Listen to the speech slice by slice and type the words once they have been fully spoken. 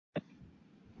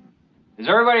Is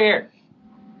everybody here?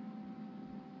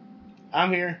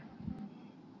 I'm here.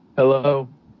 Hello.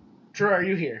 Troy, are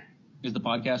you here? Is the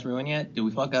podcast ruined yet? Did we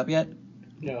fuck up yet?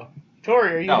 No.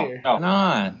 Tori, are you here? No. Why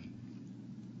not?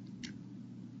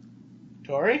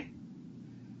 Tori?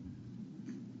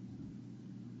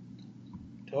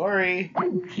 Tori?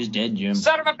 She's dead, Jim.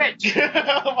 Son of a bitch!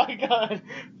 Oh my god.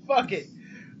 Fuck it.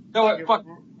 No, fuck.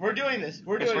 We're doing this.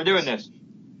 We're Yes, doing we're doing this.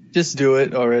 Just do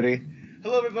it already.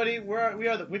 Hello, everybody. We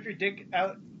are the Whip Your Dick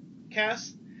Out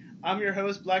cast. I'm your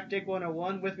host, Black Dick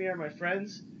 101. With me are my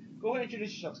friends. Go ahead and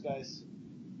introduce yourselves, guys.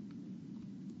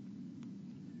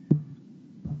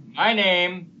 My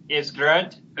name is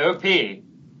Grunt OP,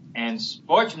 and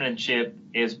sportsmanship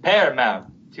is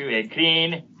paramount to a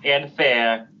clean and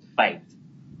fair fight.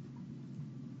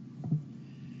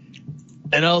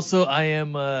 And also, I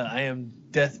am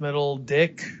Death Metal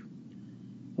Dick.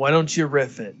 Why don't you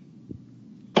riff it?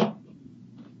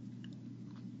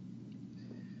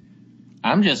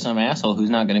 I'm just some asshole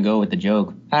who's not gonna go with the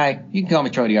joke. Hi, you can call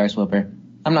me Troy the Arse Whipper.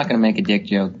 I'm not gonna make a dick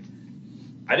joke.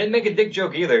 I didn't make a dick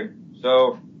joke either,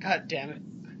 so... God damn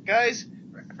it. Guys,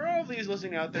 for all of these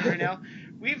listening out there right now,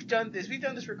 we've done this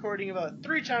recording about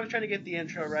 3 times trying to get the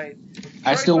intro right.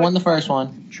 I still won the first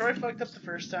one. Troy fucked up the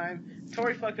first time,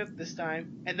 Tori fucked up this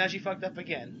time, and now she fucked up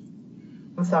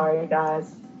again. I'm sorry,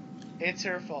 guys. It's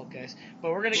her fault, guys.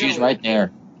 But we're gonna go. She's right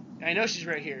there. I know she's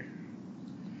right here.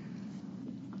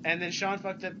 And then Sean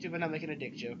fucked up too, but not making a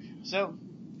dick joke. So,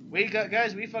 we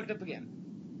fucked up again.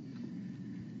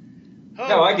 Oh,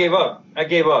 No, I gave up. You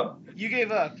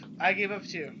gave up. I gave up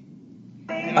too.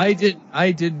 I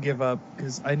didn't give up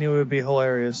because I knew it would be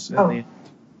hilarious. In the end.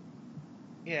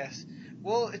 Yes.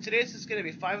 Well, today it's just gonna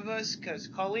be 5 of us because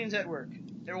Colleen's at work.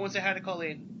 Everyone say hi to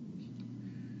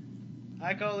Colleen.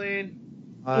 Hi, Colleen.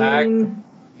 I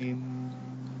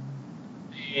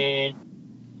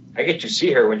get to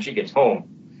see her when she gets home.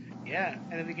 Yeah,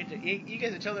 and then we get to you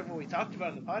guys to tell them what we talked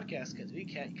about in the podcast because we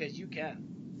can't, because you can.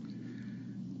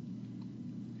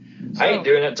 I ain't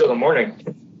doing it till the morning.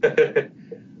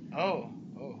 Oh.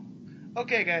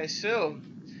 Okay, guys. So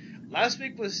last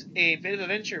week was a bit of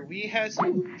an adventure. We had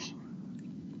some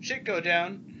shit go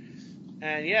down,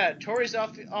 and yeah, Tori's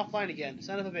offline again.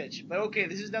 Son of a bitch. But okay,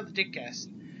 this is now the Dick Cast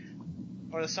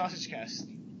or the Sausage Cast,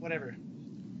 whatever.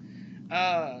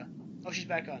 Oh, she's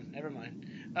back on. Never mind.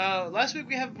 Last week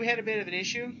we had a bit of an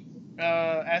issue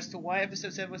as to why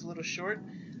episode 7 was a little short,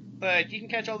 but you can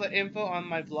catch all that info on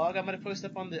my blog. I'm gonna post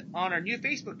up on our new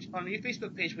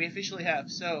Facebook page we officially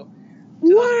have. So, to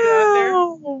those of you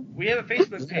out there, we have a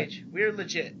Facebook page. We're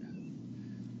legit.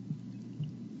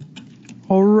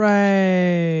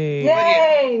 Hooray!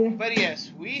 Yay! But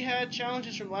yes, we had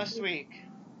challenges from last week.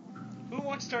 Who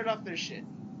wants to start off their shit?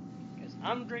 Because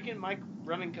I'm drinking my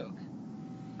rum and coke.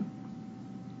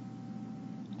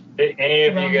 Any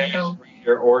of you guys read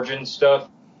your origin stuff?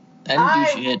 I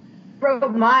didn't do shit.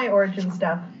 Wrote my origin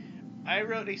stuff. I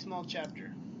wrote a small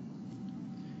chapter.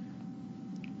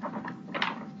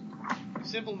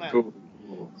 Simple man. Cool.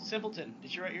 Simpleton.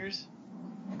 Did you write yours?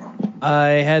 I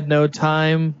had no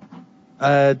time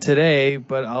today,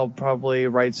 but I'll probably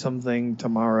write something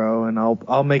tomorrow, and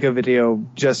I'll make a video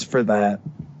just for that.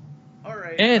 All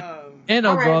right. And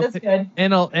I'll All right, draw that's good.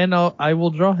 and I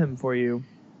will draw him for you.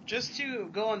 Just to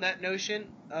go on that notion,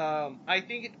 I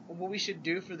think what we should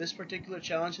do for this particular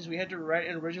challenge is we had to write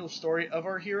an original story of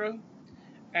our hero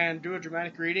and do a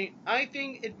dramatic reading. I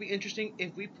think it'd be interesting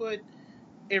if we put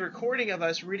a recording of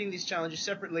us reading these challenges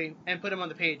separately and put them on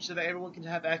the page so that everyone can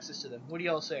have access to them. What do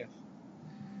y'all say?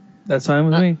 That's fine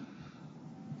with me.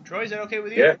 Troy, is that okay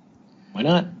with you? Yeah. Why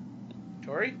not?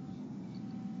 Tori?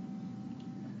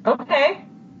 Okay.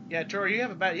 Yeah, Tori, you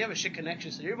have a shit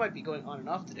connection, so you might be going on and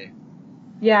off today.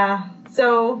 Yeah.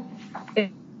 So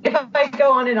if I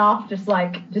go on and off, just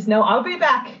know I'll be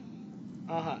back.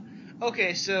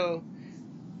 Okay, so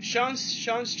Sean's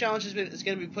challenge is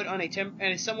going to be put on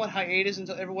a somewhat hiatus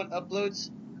until everyone uploads.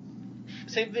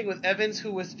 Same thing with Evans,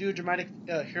 who was to do a dramatic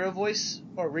hero voice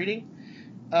or reading.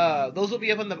 Those will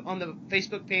be up on the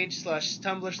Facebook page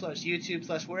 /Tumblr/YouTube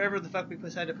 /wherever the fuck we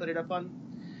decide to put it up on.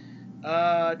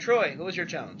 Troy, what was your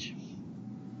challenge?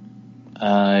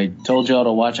 I told y'all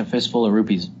to watch A Fistful of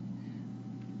Rupees.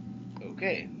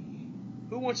 Okay.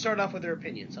 Who wants to start off with their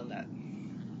opinions on that?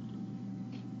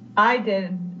 I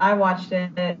did. I watched it.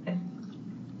 And?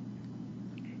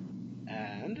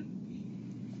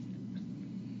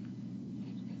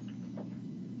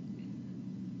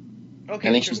 Okay.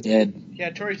 I think she's dead. Yeah,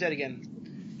 Tori's dead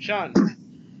again. Sean.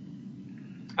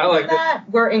 I liked it.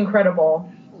 Were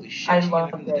incredible. Holy shit, I she came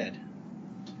loved back from the it. dead.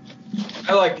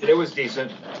 I liked it. It was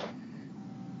decent.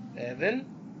 Evan?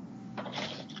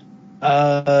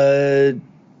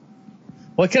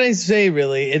 What can I say?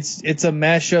 Really, it's a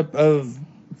mashup of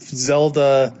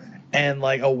Zelda and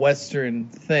like a Western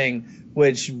thing,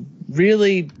 which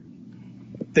really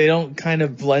they don't kind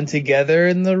of blend together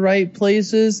in the right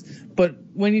places. But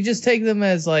when you just take them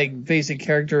as like basic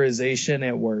characterization,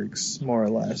 it works more or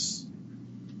less.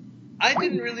 I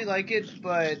didn't really like it,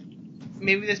 but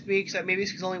maybe it's because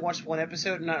I only watched one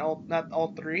episode, not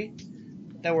all three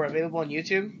that were available on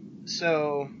YouTube.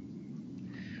 So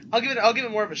I'll give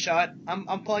it more of a shot. I'm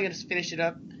probably gonna finish it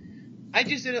up. I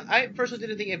personally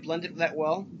didn't think it blended that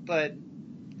well, but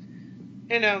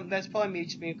that's probably me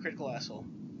just being a critical asshole.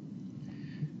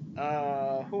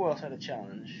 Who else had a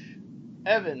challenge?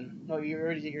 Evan. No, you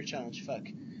already did your challenge. Fuck.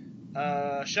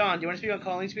 Sean, do you want to speak on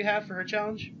Colleen's behalf for her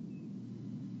challenge?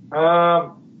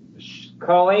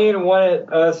 Colleen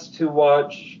wanted us to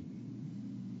watch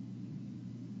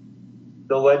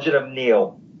The Legend of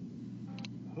Neil.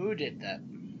 Who did that?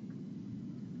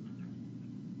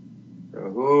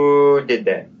 Who did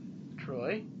that?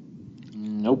 Troy?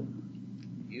 Nope.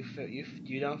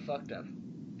 You done fucked up.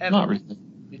 Evan, Not really.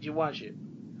 did you watch it?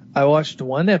 I watched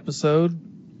one episode.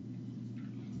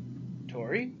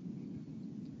 Tori?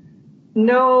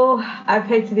 No, I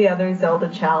picked the other Zelda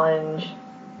challenge.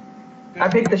 I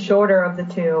picked the shorter of the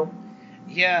two.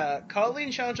 Yeah,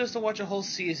 Colleen challenged us to watch a whole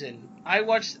season. I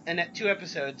watched 2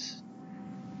 episodes.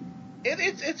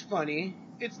 It's funny.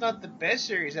 It's not the best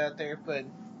series out there, but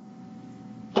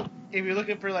if you're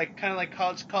looking for like kind of like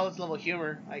college level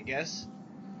humor, I guess.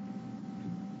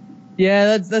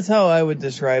 Yeah, that's how I would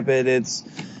describe it. It's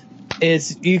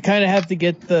you kind of have to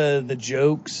get the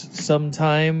jokes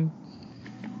sometime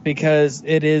because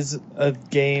it is a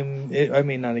game.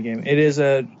 Not a game. It is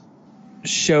a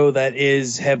show that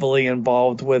is heavily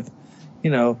involved with,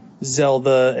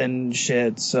 Zelda and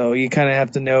shit. So you kind of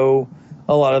have to know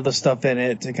a lot of the stuff in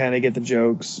it to kind of get the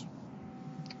jokes.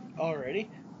 Alrighty.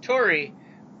 Tori,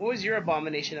 what was your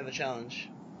abomination of a challenge?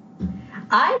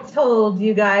 I told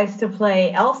you guys to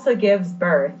play Elsa Gives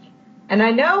Birth. And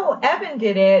I know Evan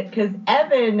did it because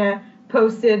Evan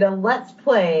posted a Let's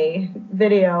Play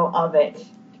video of it.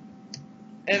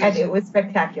 And it was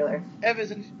spectacular.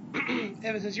 Evan,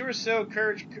 since you were so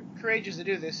courageous to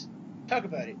do this, talk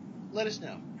about it. Let us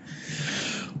know.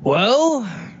 Well,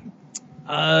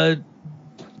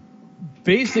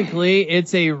 basically,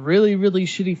 it's a really, really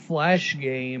shitty Flash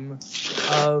game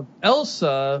of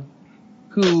Elsa,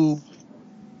 who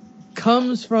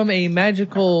comes from a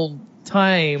magical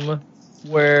time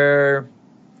where,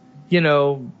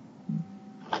 I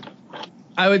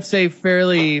would say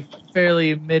fairly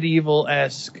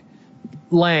medieval-esque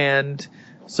land.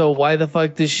 So why the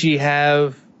fuck does she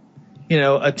have,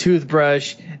 a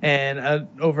toothbrush and an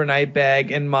overnight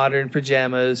bag and modern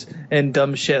pajamas and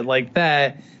dumb shit like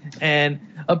that? And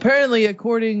apparently,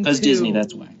 according to... Because Disney,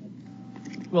 that's why.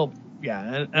 Well, yeah.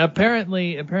 And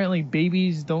apparently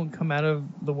babies don't come out of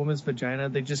the woman's vagina.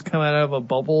 They just come out of a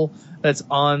bubble that's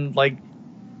on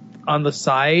the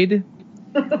side.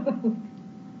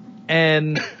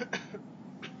 And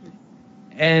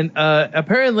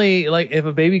apparently, if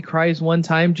a baby cries one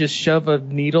time, just shove a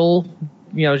needle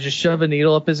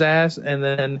up his ass and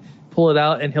then pull it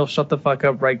out, and he'll shut the fuck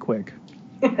up right quick.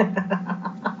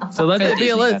 So let that be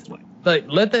a lesson.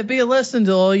 Let that be a lesson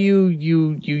to all you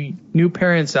new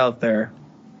parents out there.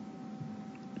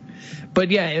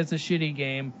 But yeah, it's a shitty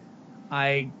game.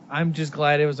 I'm just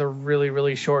glad it was a really,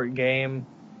 really short game,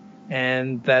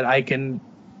 and that I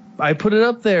put it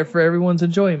up there for everyone's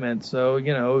enjoyment. So,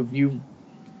 if you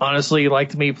honestly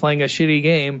liked me playing a shitty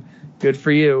game, good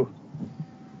for you.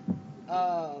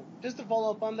 Just to follow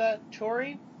up on that,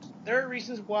 Tori, there are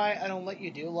reasons why I don't let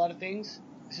you do a lot of things.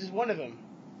 This is one of them.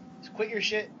 Just quit your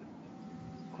shit.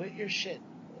 Quit your shit.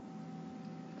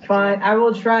 Fine, I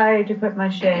will try to quit my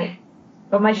shit.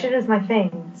 But my shit is my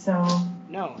thing, so...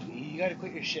 No, you gotta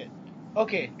quit your shit.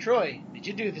 Okay, Troy, did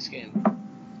you do this game?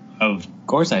 Of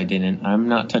course I didn't. I'm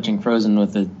not touching Frozen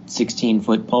with a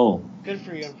 16-foot pole. Good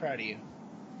for you, I'm proud of you.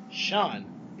 Sean.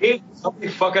 Somebody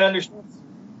fucking understands.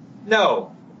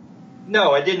 No,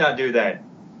 I did not do that.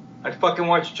 I fucking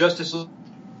watched Justice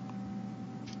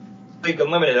League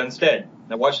Unlimited instead.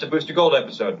 I watched the Booster Gold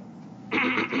episode.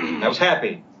 I was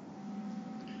happy.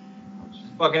 I was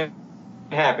fucking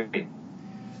happy.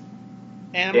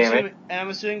 And I'm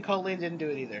assuming Colleen didn't do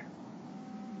it either.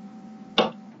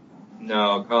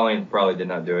 No, Colleen probably did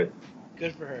not do it.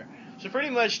 Good for her. So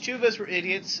pretty much 2 of us were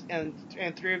idiots, and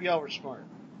 3 of y'all were smart.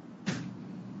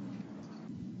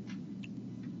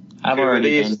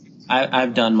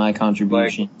 I've done my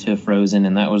contribution to Frozen,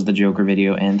 and that was the Joker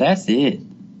video, and that's it.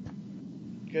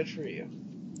 Good for you.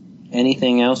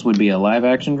 Anything else would be a live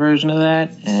action version of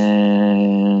that,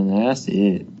 and that's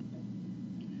it.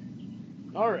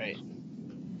 All right.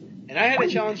 And I had a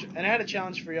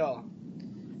challenge. For y'all.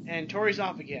 And Tori's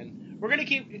off again. We're gonna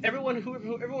keep everyone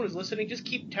who's listening. Just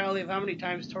keep tally of how many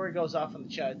times Tori goes off on the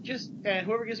chat. And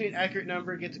whoever gives me an accurate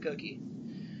number gets a cookie.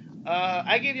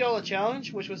 I gave y'all a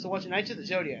challenge, which was to watch Knights of the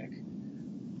Zodiac.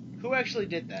 Who actually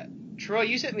did that? Troy,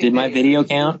 you sent me. Did my video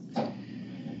count?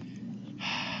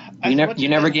 You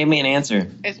never gave me an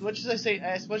answer. As much as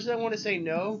I want to say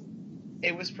no,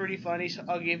 it was pretty funny. So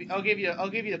I'll give you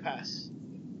the pass.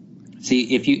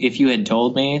 See, if you had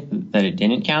told me that it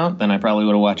didn't count, then I probably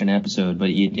would have watched an episode,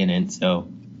 but you didn't,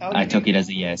 so I took it as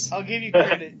a yes. I'll give you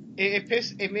credit.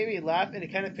 It made me laugh and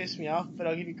it kind of pissed me off, but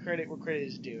I'll give you credit where credit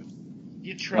is due.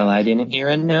 You tried. Well, I didn't hear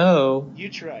a no. You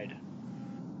tried.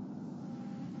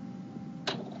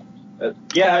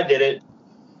 Yeah, I did it.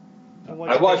 I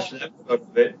watched an episode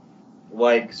of it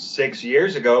like 6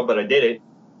 years ago, but I did it.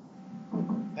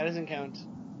 That doesn't count.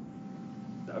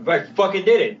 I fucking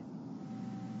did it.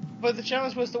 But the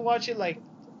challenge was to watch it like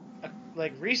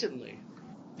recently.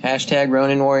 Hashtag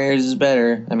Ronin Warriors is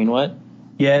better. I mean, what?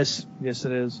 Yes, it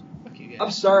is. Fuck you guys. I'm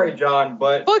sorry, John,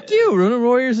 but Fuck you, Ronin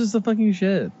Warriors is the fucking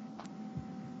shit.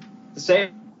 the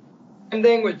same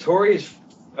thing with Tori's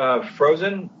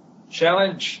Frozen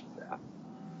challenge.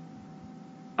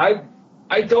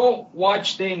 I don't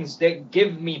watch things that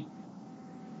give me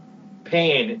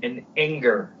pain and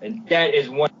anger, and that is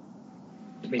one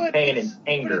gives me pain and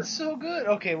anger. But it's so good.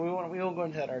 Okay, we won't go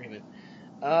into that argument.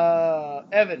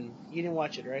 Evan, you didn't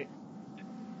watch it, right?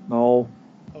 No,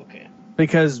 Okay.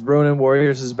 because Ronin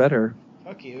Warriors is better.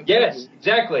 Fuck you. Yes,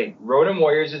 exactly. Ronin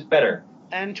Warriors is better.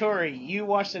 And Tori, you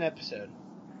watched an episode.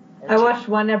 I watched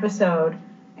one episode,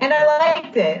 and I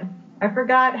liked it. I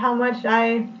forgot how much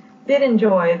I did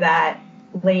enjoy that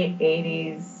late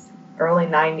 80s, early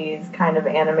 90s kind of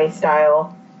anime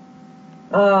style.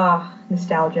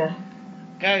 Nostalgia.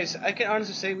 Guys, I can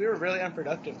honestly say we were really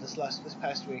unproductive this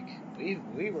past week. We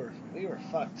were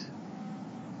fucked.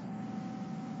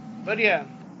 But yeah,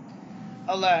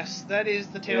 alas, that is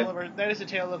the tale of our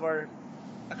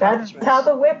That's accomplishments. how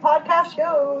the WIP podcast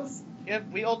goes.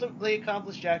 Yep, we ultimately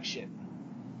accomplished jack shit.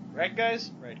 Right,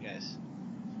 guys? Right, guys.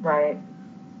 Right.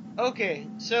 Okay,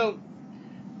 so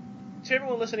to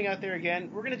everyone listening out there again,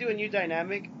 we're gonna do a new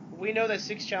dynamic. We know that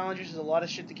 6 challenges is a lot of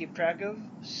shit to keep track of,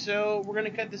 so we're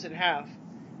gonna cut this in half.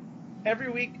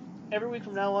 Every week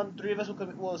from now on, 3 of us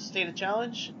will state a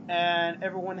challenge, and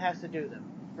everyone has to do them,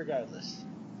 regardless.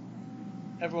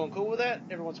 Everyone cool with that?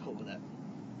 Everyone's cool with that.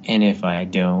 And if I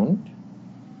don't?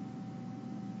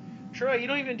 Troy, you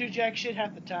don't even do jack shit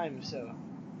half the time, so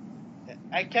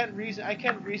I can't reason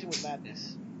with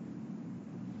madness.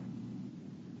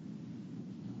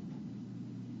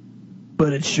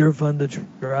 But it's sure fun to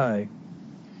try.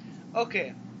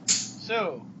 Okay,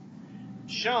 so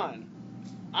Sean,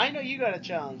 I know you got a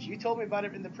challenge. You told me about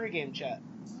it in the pregame chat.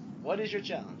 What is your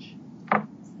challenge?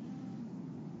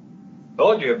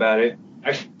 Told you about it.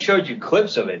 I showed you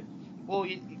clips of it. Well,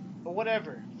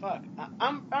 whatever. Fuck.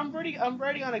 I'm already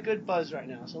on a good buzz right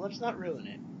now, so let's not ruin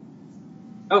it.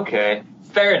 Okay,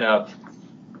 fair enough.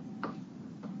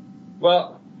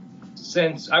 Well,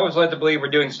 since I was led to believe we're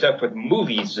doing stuff with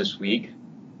movies this week,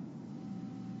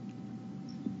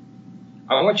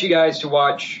 I want you guys to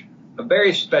watch a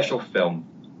very special film.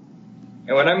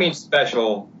 And when I mean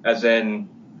special, as in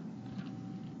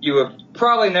you have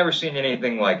probably never seen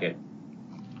anything like it.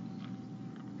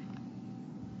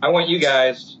 I want you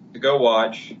guys to go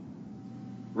watch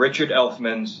Richard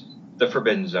Elfman's The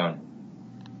Forbidden Zone.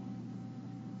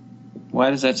 Why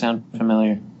does that sound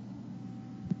familiar?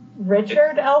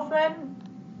 Richard Elfman?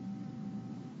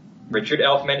 Richard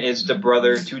Elfman is the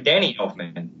brother to Danny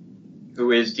Elfman,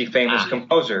 who is the famous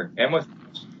composer and was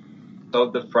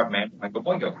also the frontman of Michael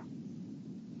Boingo.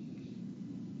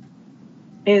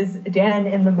 Is Dan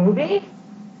in the movie?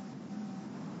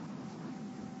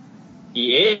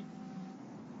 He is.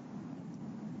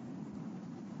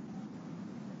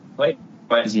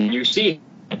 But you see,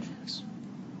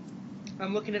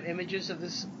 I'm looking at images of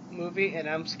this movie and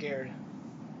I'm scared.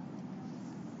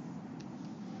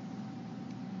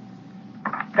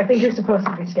 I think you're supposed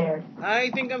to be scared. I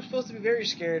think I'm supposed to be very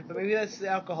scared, but maybe that's the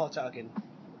alcohol talking.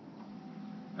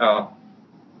 oh,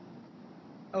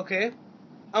 Okay,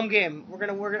 I'm game.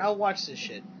 I'll watch this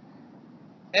shit.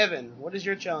 Evan, what is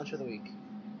your challenge for the week?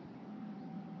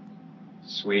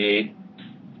 sweet.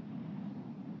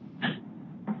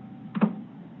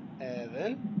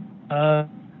 Evan?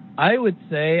 I would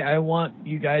say I want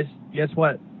you guys. Guess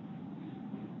what?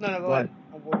 No, go What? ahead.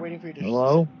 We're waiting for you to.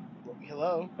 Hello?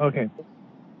 Hello? Okay.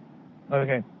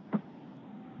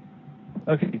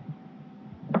 Okay.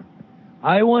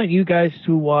 I want you guys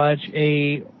to watch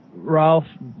a Ralph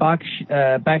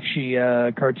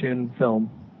Bakshi cartoon film.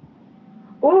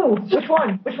 Ooh, which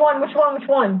one? Which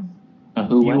one?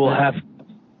 You will have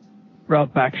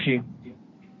Ralph Bakshi.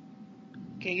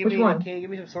 Can you Which one? give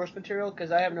me some source material?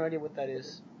 Because I have no idea what that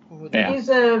is. Yeah. He's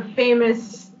a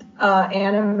famous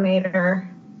animator.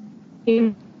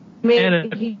 He's a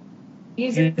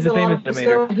famous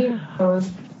animator. He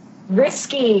knows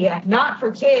risky, not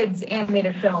for kids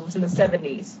animated films in the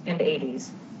 70s and 80s.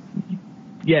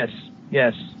 Yes.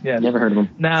 Never heard of him.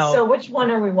 Now, so which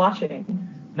one are we watching?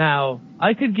 Now,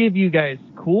 I could give you guys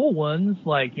cool ones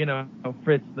like,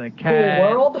 Fritz the Cat. Cool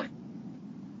World?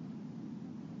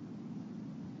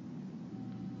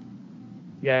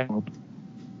 Yeah.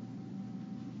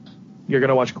 You're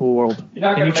gonna watch Cool World.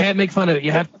 And you can't make fun of it.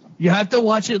 You have to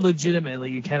watch it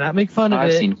legitimately. You cannot make fun of it.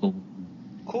 I've seen Cool.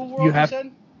 Cool World, you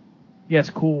said? Yes,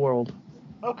 Cool World.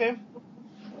 Okay.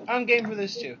 I'm game for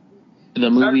this too. The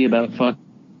movie about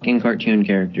fucking cartoon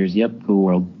characters. Yep, Cool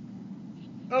World.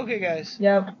 Okay, guys.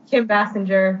 Yep. Kim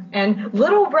Basinger and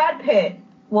little Brad Pitt.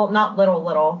 Well, not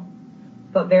little,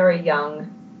 but very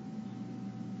young.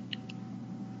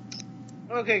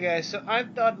 Okay, guys. So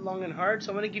I've thought long and hard,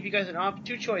 so I'm going to give you guys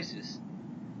two choices.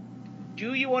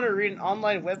 Do you want to read an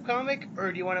online webcomic,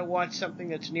 or do you want to watch something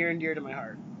that's near and dear to my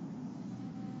heart?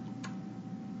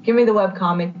 Give me the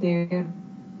webcomic, dude.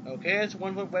 Okay, it's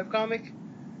one webcomic.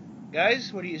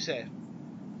 Guys, what do you say?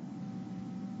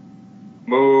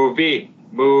 Movie.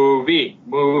 I'm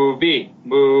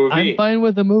fine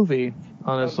with the movie,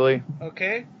 honestly.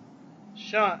 Okay.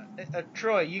 Sean,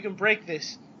 Troy, you can break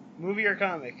this. Movie or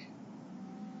comic?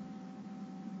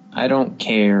 I don't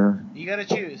care. You gotta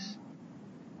choose.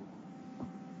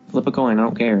 Flip a coin, I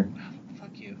don't care.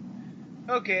 Fuck you.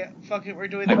 Okay, fuck it, we're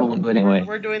doing I won't do it anyway.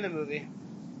 We're doing the movie.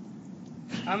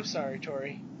 I'm sorry,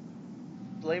 Tori.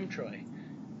 Blame Troy.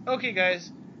 Okay,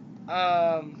 guys.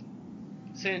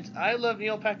 Since I love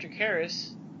Neil Patrick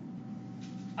Harris,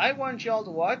 I want y'all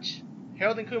to watch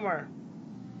Harold and Kumar.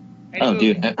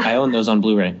 Dude, I own those on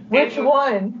Blu-ray. Which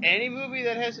one? Any movie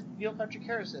that has Neil Patrick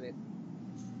Harris in it.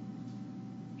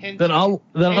 Hint. Then I'll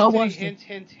watch. Hint.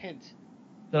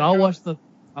 Then I'll watch the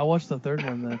third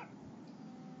one then.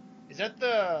 Is that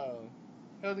the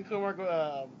Harold and Kumar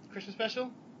Christmas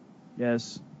special?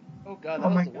 Yes. Oh god, that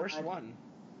was the worst one.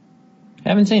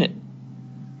 Haven't seen it.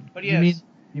 But yes.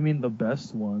 You mean the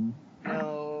best one?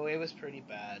 No, it was pretty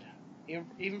bad.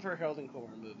 Even for a Harold and Kumar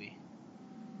movie.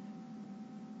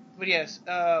 But yes,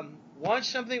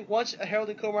 watch a Harold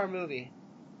and Kumar movie.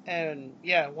 And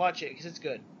yeah, watch it, because it's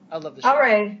good. I love the show.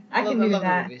 Alright, I can do love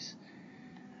that. The movies.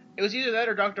 It was either that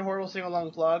or Dr. Horrible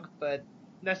Sing-Along Vlog, but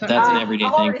that's not an everyday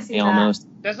thing, almost.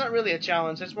 That's not really a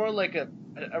challenge, that's more like a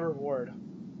reward.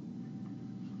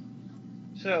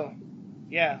 So,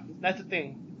 yeah, that's the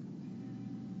thing.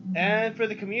 And for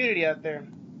the community out there,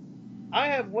 I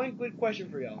have one good question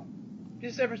for y'all.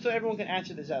 Just so everyone can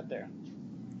answer this out there.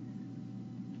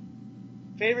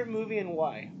 Favorite movie and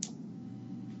why?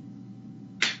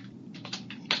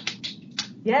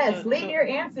 Yes, leave your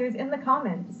answers in the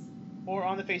comments. Or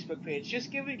on the Facebook page.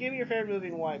 Just give me your favorite movie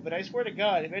and why. But I swear to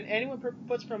God, if anyone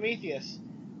puts Prometheus,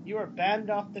 you're banned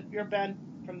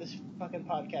from this fucking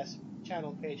podcast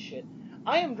channel page shit.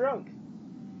 I am drunk.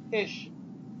 Ish.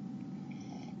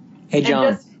 Hey,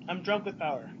 John. I'm drunk with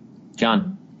power.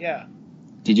 John. Yeah.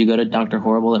 Did you go to Dr.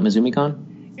 Horrible at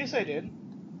Mizuumicon? Yes, I did.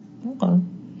 Okay.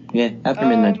 Yeah, after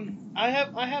midnight. I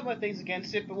have my things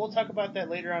against it, but we'll talk about that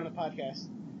later on in the podcast.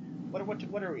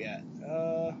 What are we at?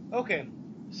 Okay.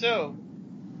 So,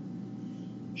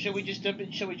 should we just dip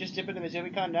into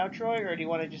Mizuumicon now, Troy, or do you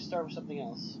want to just start with something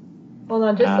else? Hold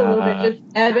on, just a little bit. Just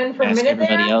Evan for a minute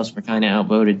there. Everybody else, we're kind of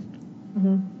outvoted.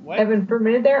 Mm-hmm. What? Evan, for a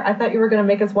minute there, I thought you were going to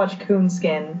make us watch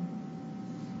Coonskin.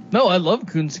 No, I love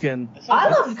Coonskin. I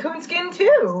love Coonskin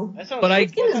too.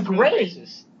 Coonskin is great.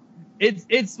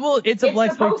 It's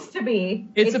supposed to be.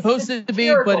 It's supposed to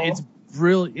be, but it's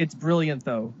brilliant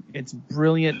though. It's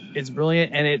brilliant,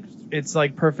 and it's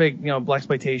like perfect,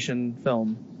 blaxploitation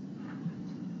film.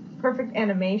 Perfect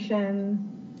animation.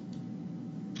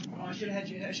 Oh, I should have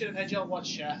had y'all watch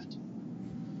Shaft.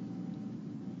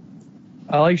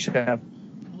 I like Shaft.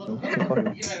 Yeah,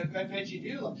 I bet you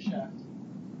do love Shaft.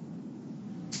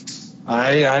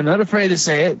 I'm not afraid to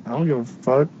say it. I don't give a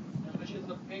fuck. I bet you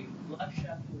look big love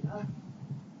Shaft.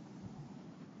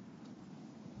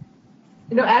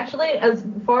 Actually, as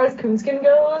far as Coonskin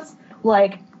goes,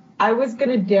 I was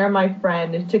gonna dare my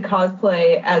friend to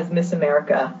cosplay as Miss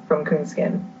America from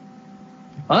Coonskin.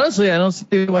 Honestly, I don't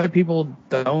see why people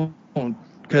don't.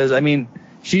 Because,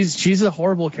 she's a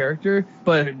horrible character,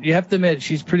 but you have to admit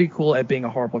she's pretty cool at being a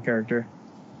horrible character.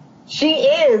 She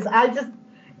is.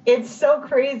 It's so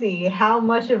crazy how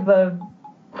much of a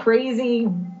crazy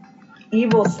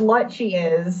evil slut she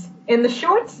is. In the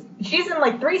shorts, she's in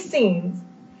like 3 scenes,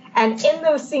 and in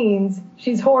those scenes,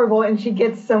 she's horrible and she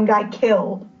gets some guy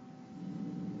killed.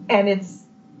 And it's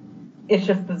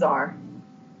just bizarre.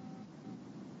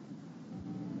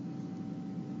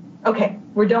 Okay,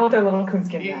 we're done with our little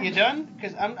coonskin. You done?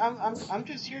 Because I'm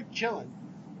just here chilling.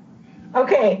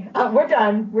 Okay, we're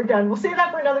done. We'll save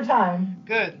that for another time.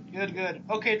 Good.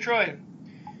 Okay, Troy.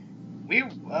 We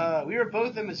were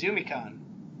both in Mizuumicon.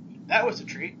 That was a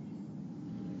treat.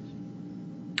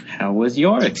 How was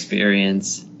your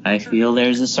experience? I feel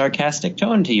there's a sarcastic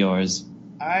tone to yours.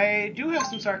 I do have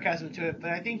some sarcasm to it,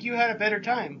 but I think you had a better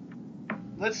time.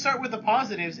 Let's start with the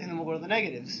positives and then we'll go to the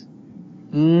negatives.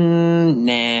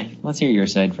 Nah. Let's hear your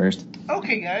side first.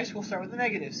 Okay, guys, we'll start with the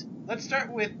negatives. Let's start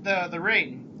with the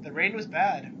rain. The rain was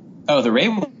bad. Oh, the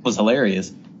rain was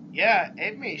hilarious. Yeah,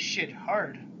 it made shit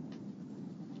hard.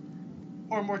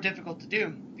 Or more difficult to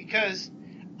do, because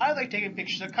I like taking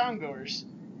pictures of congoers,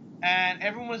 and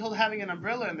everyone was having an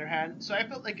umbrella in their hand, so I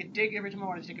felt like a dick every time I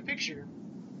wanted to take a picture.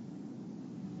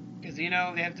 Because, they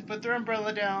have to put their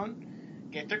umbrella down,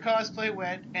 get their cosplay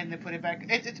wet, and then put it back.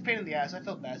 It's a pain in the ass. I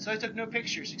felt bad. So I took no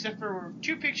pictures, except for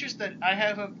 2 pictures that I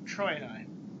have of Troy and I,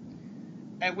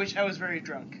 at which I was very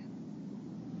drunk.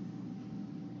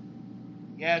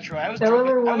 Yeah, Troy, I was drunk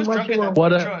at that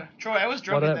point. Troy, I was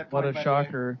drunk at that point. What a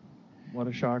shocker. What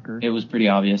a shocker. It was pretty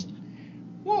obvious.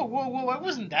 Whoa, I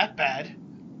wasn't that bad.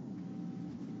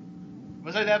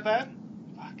 Was I that bad?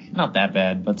 Fuck. Not that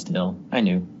bad, but still. I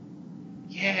knew.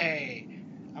 Yay.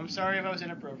 I'm sorry if I was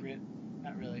inappropriate.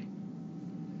 Not really.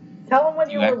 Tell them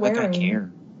what you were act wearing. like I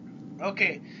care.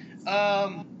 Okay.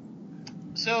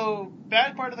 So,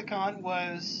 bad part of the con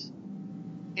was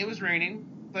it was raining,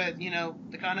 but,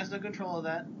 the con has no control of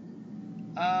that.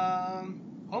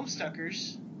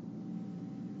 Homestuckers.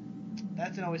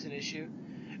 That's always an issue.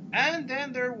 And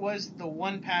then there was the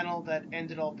one panel that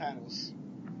ended all panels.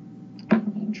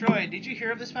 Troy, did you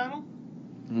hear of this panel?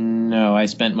 No, I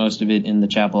spent most of it in the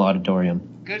chapel auditorium.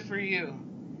 Good for you.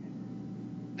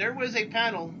 There was a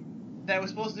panel that was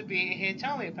supposed to be a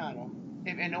Hetalia panel.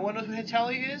 If no one knows who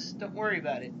Hetalia is, don't worry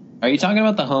about it. Are you talking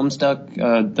about the Homestuck,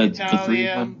 the 3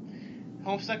 one?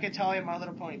 Homestuck Hetalia My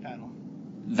Little Pony panel.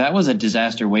 That was a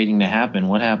disaster waiting to happen.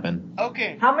 What happened?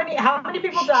 Okay. How many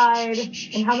people died,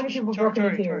 and how many people broke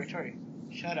into tears? Tori,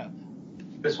 shut up.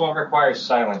 This one requires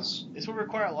silence. This will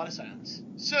require a lot of silence.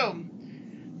 So,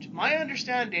 to my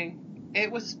understanding,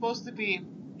 it was supposed to be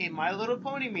a My Little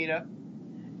Pony meetup,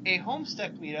 a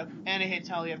Homestuck meetup, and a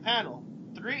Hetalia panel.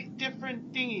 3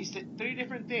 different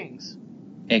things.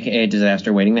 AKA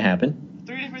disaster waiting to happen.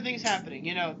 3 different things happening,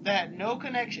 that had no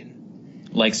connection.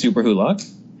 Like Super Hulock?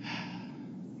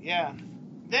 Yeah.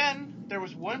 Then, there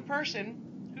was one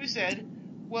person who said,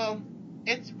 well,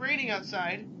 it's raining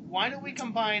outside, why don't we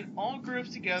combine all groups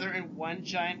together in one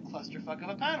giant clusterfuck of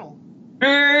a panel?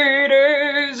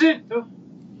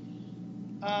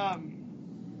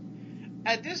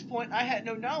 At this point, I had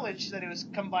no knowledge that it was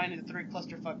combined into 3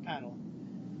 clusterfuck panel.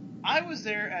 I was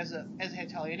there as a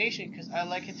Hetalia Nation, because I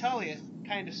like Hetalia,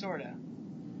 kinda, sorta.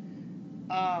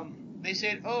 They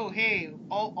said, oh, hey,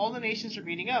 all the nations are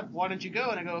meeting up, why don't you go?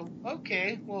 And I go,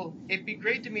 okay, well, it'd be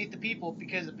great to meet the people,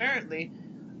 because apparently,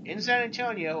 in San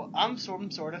Antonio, I'm some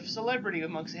sort of celebrity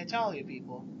amongst the Hetalia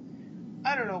people.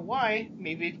 I don't know why,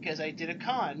 maybe because I did a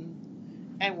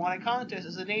con, and won a contest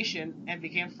as a nation, and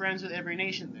became friends with every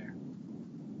nation there.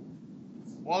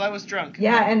 While I was drunk.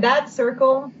 Yeah, and that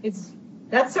circle is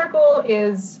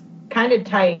kind of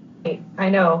tight. I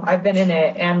know, I've been in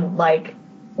it, and,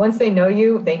 once they know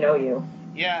you, they know you.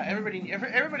 Yeah, everybody knew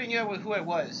who I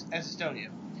was as Estonia.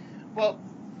 Well,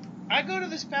 I go to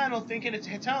this panel thinking it's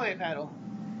a Hetalia panel,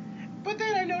 but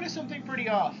then I notice something pretty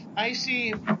off. I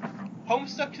see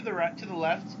Homestuck to the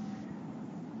left,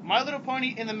 My Little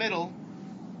Pony in the middle,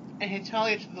 and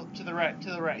Hetalia to the right.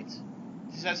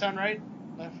 Does that sound right?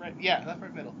 Left, right? Yeah, left,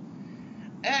 right, middle.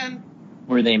 And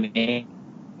Were they making?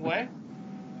 what?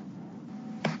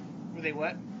 Were they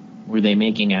what? Were they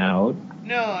making out?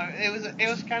 No, it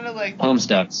was kind of like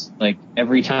Homestucks. Like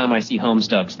every time I see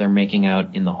Homestucks, they're making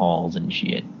out in the halls and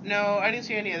shit. No, I didn't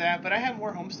see any of that, but I have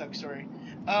more Homestuck story.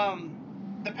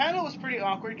 The panel was pretty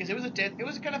awkward because it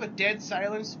was kind of a dead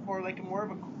silence, or like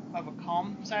more of a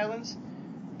calm silence.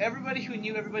 Everybody who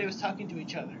knew everybody was talking to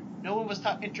each other. No one was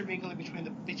intermingling between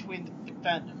the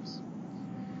fandoms.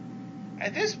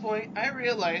 At this point, I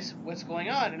realize what's going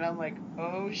on, and I'm like,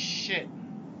 oh shit.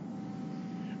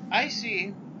 I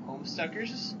see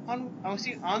homestuckers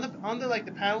on the like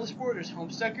the panelist board. There's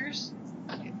homestuckers,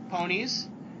 ponies,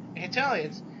 and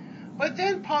Italians. But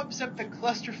then pops up the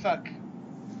clusterfuck,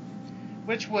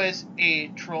 which was a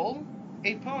troll,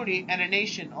 a pony, and a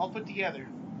nation all put together.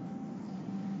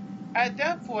 At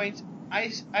that point,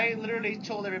 I literally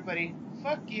told everybody,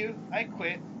 "Fuck you," I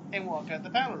quit, and walked out the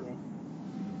panel room.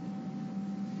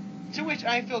 To which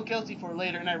I feel guilty for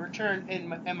later, and I return in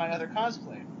my other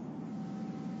cosplay.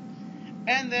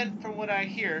 And then, from what I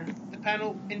hear, the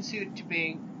panel ensued to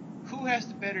being, who has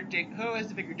the bigger dick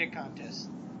contest.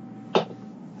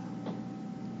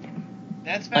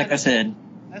 That's fandom. Like I said.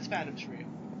 That's fandoms for you.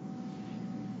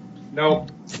 No,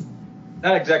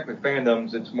 not exactly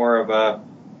fandoms. It's more of a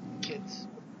Kids.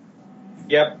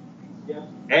 Yep.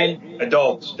 And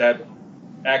adults that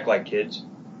act like kids.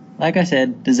 Like I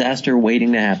said, disaster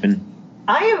waiting to happen.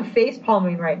 I am face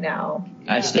palming right now.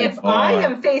 I stay If I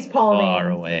am face palming, far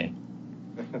away.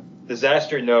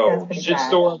 Disaster, no. That's pretty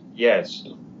Shitstorm, yes.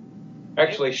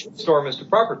 Actually, shitstorm is the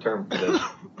proper term for this.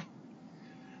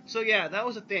 So yeah, that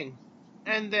was a thing.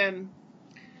 And then,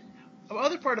 the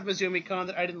other part of Mizuumicon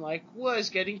that I didn't like was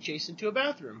getting chased into a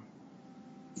bathroom.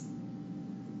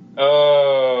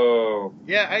 Oh.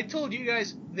 Yeah, I told you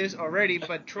guys this already,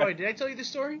 but Troy, did I tell you this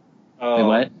story? Oh. Wait,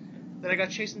 what? That I got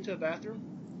chased into a bathroom?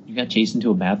 You got chased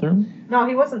into a bathroom? no,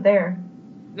 he wasn't there.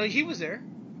 No, he was there.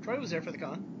 Troy was there for the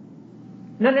con.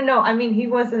 No. I mean, he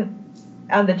wasn't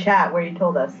on the chat where you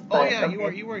told us. Oh but, yeah,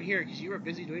 okay. you weren't here because you were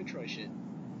busy doing Troy shit.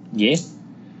 Yeah.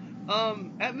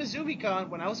 At Mizuumicon,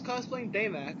 when I was cosplaying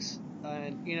Baymax,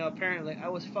 and apparently I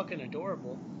was fucking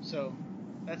adorable, so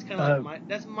that's kind of like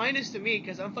that's minus to me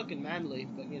because I'm fucking manly,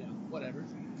 but whatever.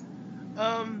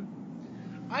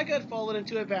 I got followed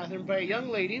into a bathroom by a young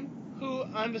lady who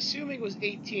I'm assuming was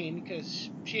 18 because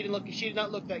she did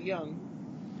not look that young.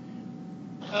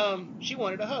 She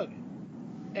wanted a hug,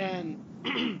 and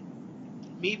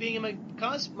me being in my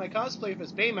cosplay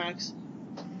as Baymax,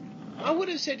 I would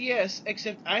have said yes,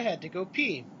 except I had to go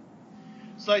pee.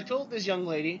 So I told this young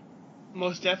lady,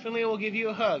 most definitely I will give you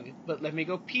a hug, but let me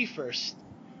go pee first.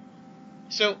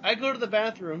 So I go to the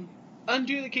bathroom,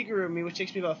 undo the kigurumi, which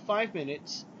takes me about 5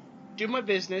 minutes, do my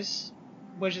business,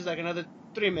 which is like another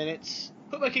 3 minutes,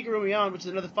 put my kigurumi on, which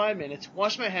is another 5 minutes,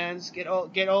 wash my hands, get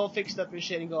all fixed up and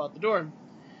shit, and go out the door.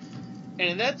 And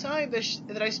in that time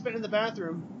that I spent in the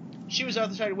bathroom, she was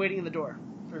outside waiting in the door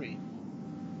for me.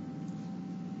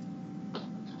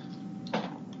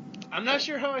 I'm not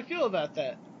sure how I feel about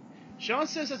that. Sean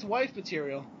says it's wife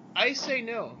material. I say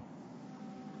no.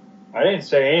 I didn't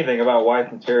say anything about wife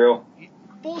material.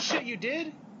 Bullshit, you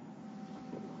did?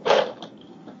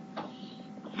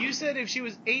 You said if she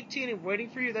was 18 and waiting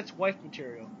for you, that's wife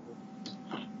material.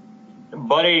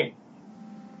 Buddy,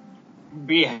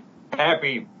 be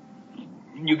happy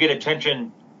you get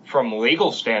attention from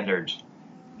legal standards.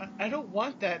 I don't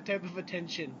want that type of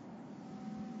attention.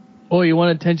 Oh, you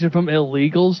want attention from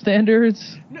illegal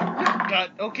standards? No,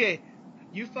 God, okay.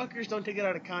 You fuckers don't take it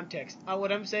out of context.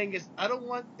 What I'm saying is, I don't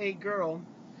want a girl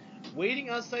waiting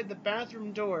outside the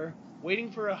bathroom door,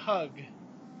 waiting for a hug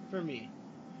for me.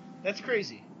 That's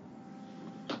crazy.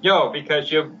 Yo,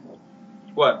 because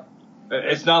what?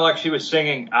 It's not like she was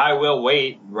singing "I Will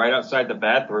Wait" right outside the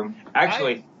bathroom.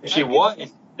 Actually, if she was,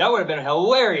 that would have been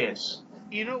hilarious.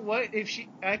 You know what?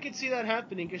 I could see that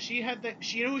happening because she had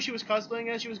that. You know who she was cosplaying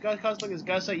as? She was cosplaying as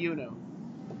Gasa Yuno.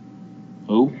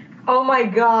 Who? Oh my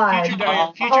god.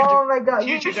 Oh my god.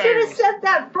 You should have said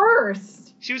that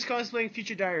first. She was cosplaying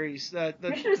Future Diaries. You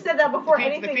should have said that before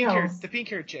anything else. The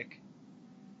pink-haired chick.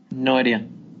 No idea.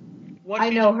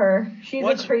 I know her. She's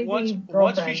a crazy girlfriend.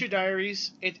 Watch Future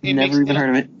Diaries. Never even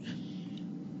heard of it.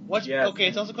 Okay,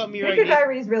 it's also called Mirai. Future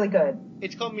Diaries is really good.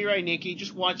 It's called Mirai Nikki.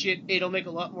 Just watch it. It'll make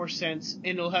a lot more sense, and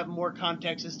it'll have more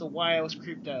context as to why I was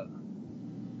creeped out.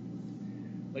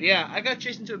 But yeah, I got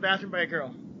chased into a bathroom by a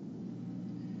girl.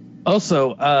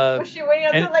 Also, was she waiting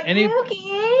outside like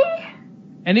Mookie?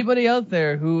 Anybody out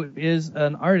there who is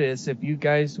an artist, if you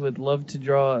guys would love to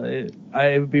draw, it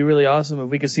would be really awesome if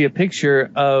we could see a picture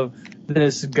of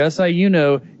this Gusai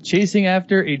Yuno chasing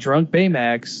after a drunk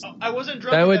Baymax. I wasn't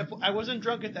drunk. I wasn't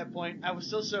drunk at that point. I was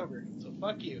still sober. So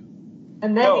fuck you.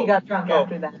 And then he got drunk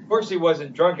after that. Of course he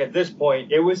wasn't drunk at this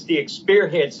point. It was the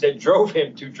experience that drove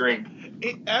him to drink.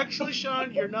 Actually,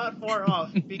 Sean, you're not far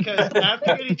off because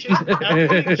after getting chased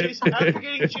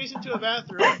into a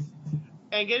bathroom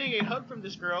and getting a hug from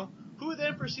this girl, who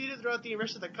then proceeded throughout the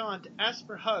rest of the con to ask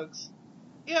for hugs.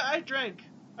 Yeah, I drank.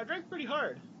 I drank pretty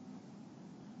hard.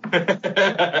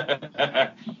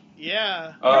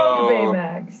 Yeah.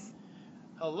 Baymax.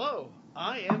 Hello,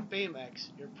 I am Baymax,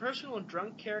 your personal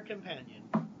drunk care companion.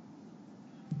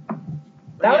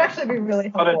 That would actually be really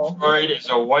helpful. Schadenfreude is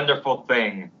a wonderful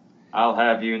thing. I'll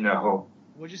have you know.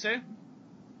 What'd you say?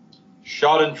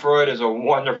 Schadenfreude is a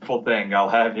wonderful thing. I'll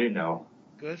have you know.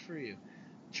 Good for you.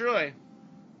 Troy,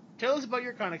 tell us about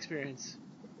your con experience.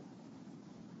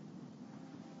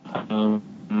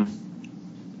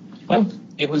 Well,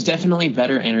 it was definitely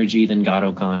better energy than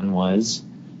GotoCon was.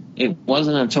 It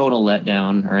wasn't a total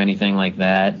letdown or anything like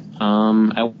that.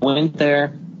 I went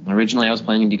there. Originally, I was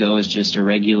planning to go as just a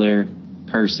regular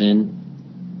person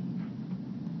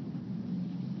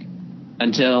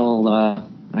until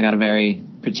I got a very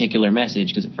particular message,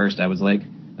 because at first I was like,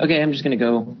 okay, I'm just going to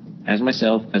go as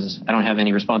myself because I don't have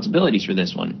any responsibilities for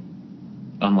this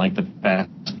one, unlike the past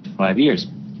 5 years.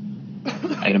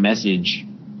 I got a message,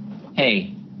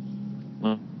 hey,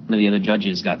 one of the other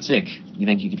judges got sick. You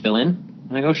think you could fill in?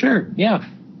 And I go, sure, yeah,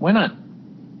 why not?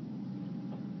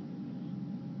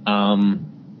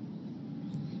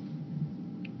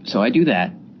 So I do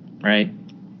that, right?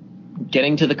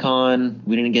 Getting to the con,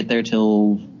 we didn't get there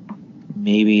till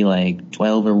maybe like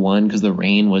 12 or 1 because the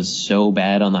rain was so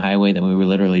bad on the highway that we were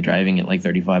literally driving at like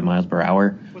 35 miles per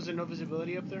hour. Was there no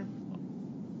visibility up there?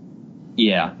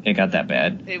 Yeah, it got that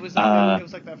bad. It was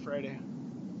like that Friday.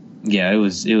 Yeah, it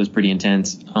was pretty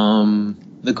intense.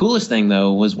 The coolest thing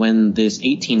though was when this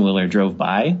 18-wheeler drove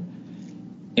by.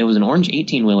 It was an orange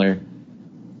 18-wheeler,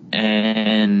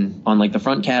 and on like the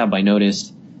front cab I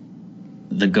noticed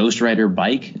the Ghost Rider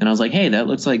bike, and I was like, hey, that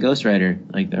looks like Ghost Rider.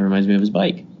 Like, that reminds me of his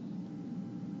bike.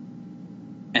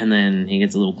 And then he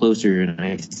gets a little closer, and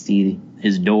I see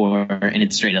his door, and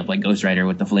it's straight up like Ghost Rider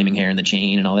with the flaming hair and the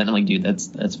chain and all that. And I'm like, dude,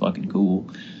 that's fucking cool.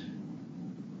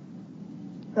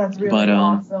 That's really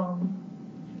awesome.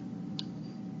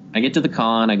 I get to the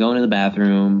con, I go into the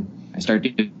bathroom, I start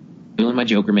doing my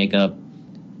Joker makeup.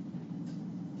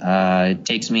 It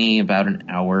takes me about an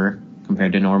hour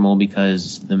compared to normal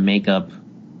because the makeup,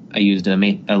 I used a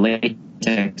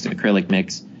latex acrylic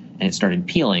mix, and it started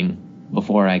peeling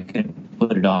before I could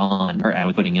put it on, or I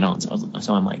was putting it on.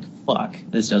 So I'm like, fuck,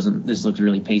 this looks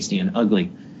really pasty and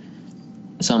ugly.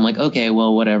 So I'm like, okay,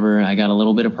 well, whatever. I got a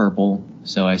little bit of purple,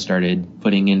 so I started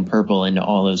putting in purple into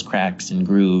all those cracks and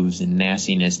grooves and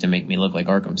nastiness to make me look like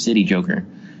Arkham City Joker.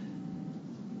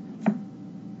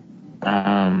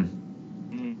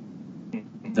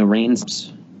 The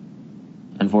rains,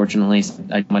 unfortunately,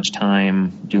 I had much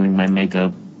time doing my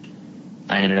makeup.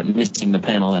 I ended up missing the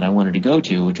panel that I wanted to go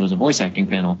to, which was a voice acting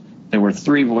panel. There were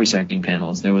 3 voice acting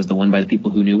panels. There was the one by the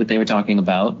people who knew what they were talking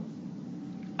about.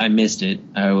 I missed it.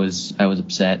 I was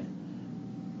upset.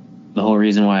 The whole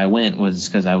reason why I went was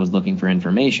because I was looking for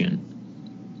information.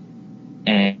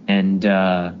 And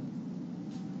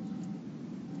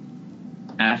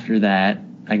after that,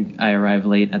 I arrived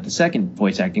late at the second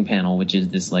voice acting panel, which is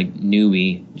this like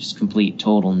newbie, just complete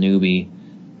total newbie,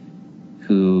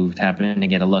 who happened to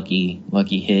get a lucky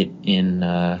hit in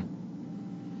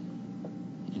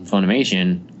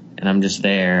Funimation, and I'm just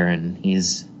there, and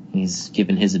he's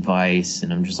giving his advice,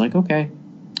 and I'm just like, okay,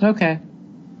 alrighty,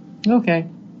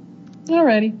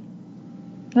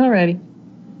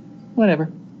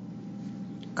 whatever,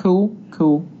 cool.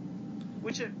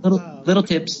 Which Little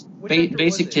tips,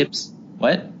 basic tips.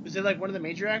 What? Was it like one of the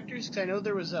major actors? Because I know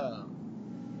there was the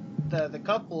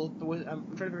couple. I'm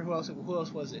trying to remember who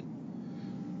else was it?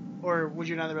 Or would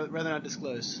you rather not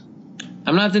disclose?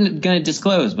 I'm not going to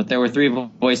disclose, but there were 3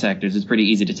 voice actors. It's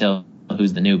pretty easy to tell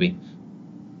who's the newbie.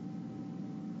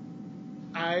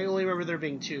 I only remember there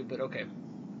being 2, but okay.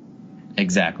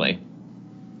 Exactly.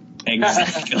 Okay.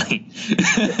 I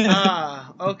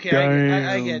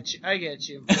get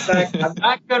you. In fact, I'm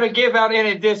not going to give out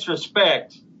any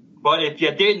disrespect, but if you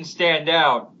didn't stand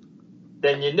out,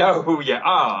 then you know who you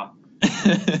are.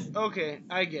 Okay,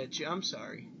 I get you. I'm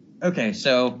sorry. Okay,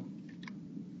 so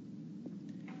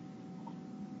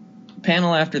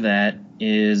panel after that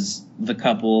is the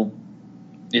couple.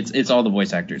 It's all the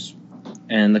voice actors,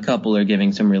 and the couple are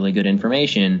giving some really good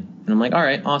information, and I'm like, all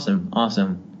right,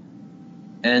 awesome.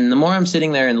 And the more I'm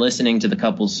sitting there and listening to the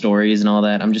couple's stories and all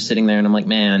that, I'm just sitting there and I'm like,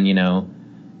 man,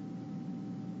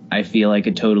 I feel I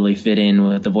could totally fit in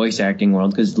with the voice acting world,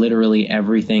 because literally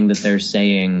everything that they're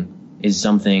saying is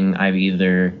something I've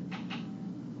either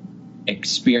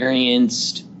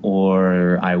experienced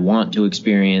or I want to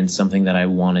experience, something that I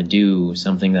want to do,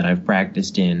 something that I've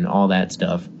practiced in, all that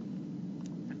stuff.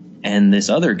 And this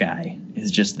other guy is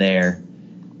just there.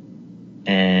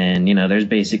 And, there's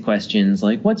basic questions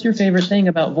like, what's your favorite thing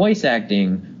about voice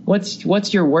acting?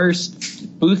 What's your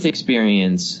worst booth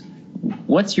experience?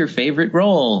 What's your favorite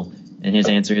role? And his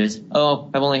answer is, oh,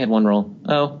 I've only had one role.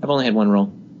 Oh, I've only had one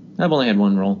role. I've only had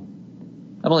one role.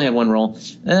 I've only had one role.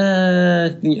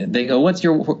 They go, what's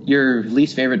your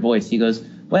least favorite voice? He goes,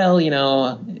 well,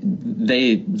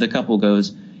 the couple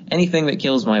goes, anything that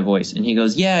kills my voice. And he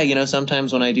goes, yeah,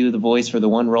 sometimes when I do the voice for the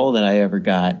one role that I ever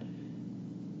got,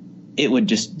 it would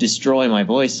just destroy my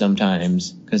voice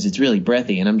sometimes because it's really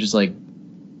breathy. And I'm just like,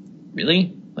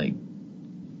 really? Like,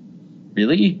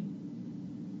 really?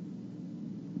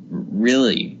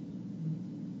 Really?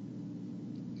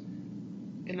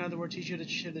 In other words, he should have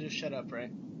just shut up, right?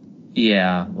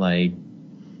 Yeah, like,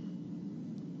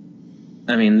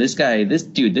 I mean, this guy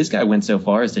went so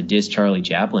far as to diss Charlie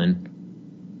Chaplin.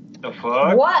 The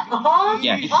fuck? What? Huh?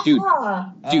 Yeah,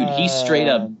 dude, he straight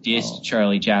up dissed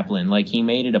Charlie Chaplin. Like, he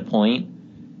made it a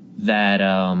point that,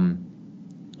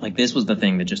 like, this was the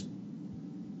thing that just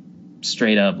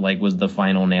straight up, like, was the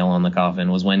final nail on the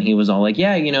coffin, was when he was all like,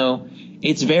 yeah,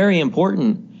 it's very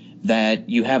important that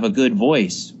you have a good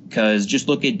voice, because just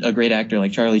look at a great actor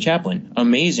like Charlie Chaplin.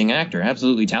 Amazing actor,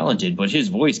 absolutely talented, but his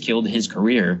voice killed his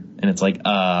career. And it's like,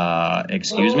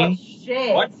 excuse me?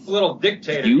 Shit. What little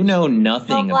dictator? You know nothing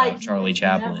Felt like about Charlie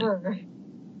Chaplin. never.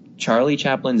 Charlie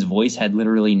Chaplin's voice had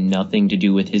literally nothing to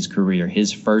do with his career.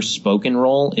 His first spoken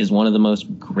role is one of the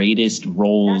most greatest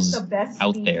roles That's the best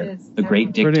out there. speeches The Great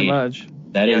ever. Dictator. Pretty much.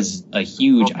 That is a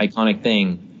huge, iconic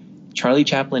thing. Charlie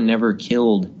Chaplin never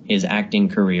killed his acting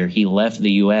career. He left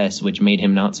the U.S., which made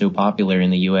him not so popular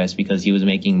in the U.S. because he was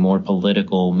making more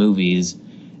political movies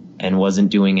and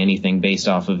wasn't doing anything based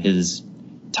off of his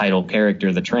title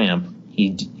character, the Tramp.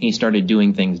 He started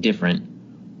doing things different.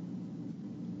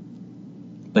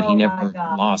 But he never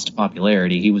lost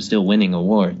popularity. He was still winning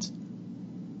awards.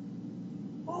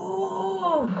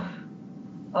 Ooh.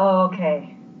 Oh,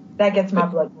 okay. That gets my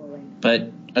blood boiling. But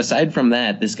aside from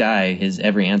that, this guy, his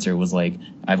every answer was like,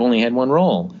 I've only had one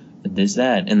role, this,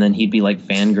 that. And then he'd be like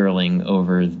fangirling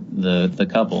over the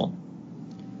couple.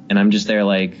 And I'm just there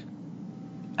like,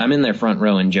 I'm in their front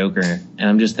row in Joker, and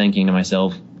I'm just thinking to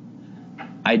myself,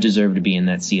 I deserve to be in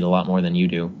that seat a lot more than you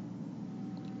do.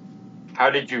 How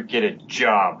did you get a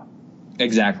job?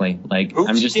 Exactly. Like, Oops,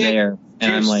 I'm just there,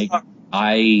 and I'm like,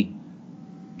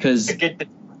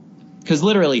 because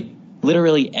literally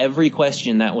every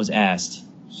question that was asked,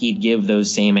 he'd give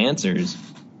those same answers.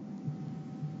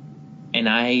 And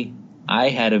I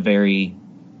had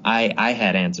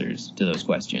answers to those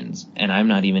questions, and I'm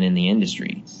not even in the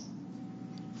industry.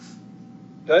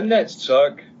 Doesn't that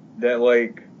suck? That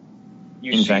like,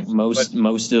 In fact,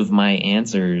 most of my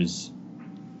answers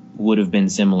would have been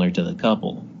similar to the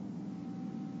couple.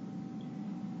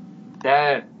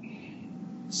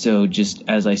 So just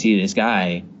as I see this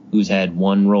guy who's had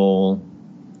one role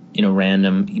in a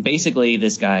random, basically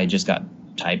this guy just got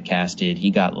typecasted.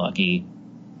 He got lucky.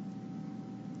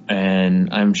 And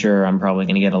I'm sure I'm probably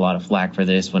going to get a lot of flack for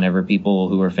this whenever people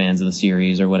who are fans of the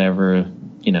series or whatever,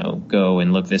 go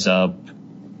and look this up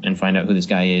and find out who this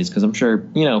guy is. Because I'm sure,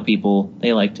 people,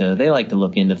 they like to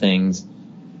look into things.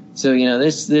 So,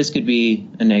 this could be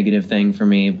a negative thing for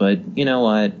me, but you know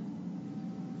what?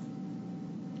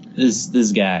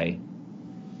 This guy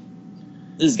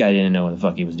didn't know what the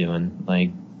fuck he was doing.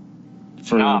 Like,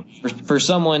 for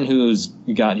someone who's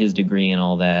got his degree and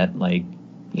all that, like,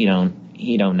 he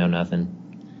don't know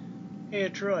nothing. Hey,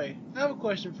 Troy, I have a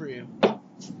question for you.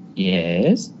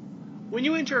 Yes? When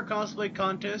you enter a cosplay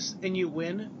contest and you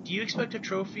win, do you expect a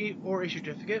trophy or a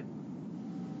certificate?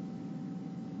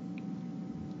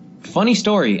 Funny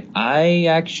story. I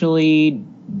actually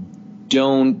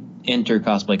don't enter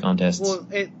cosplay contests. Well,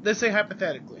 let's say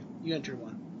hypothetically, you enter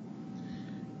one,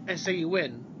 and say you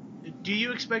win. Do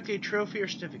you expect a trophy or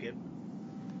certificate?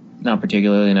 Not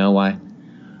particularly, no. Why?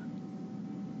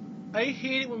 I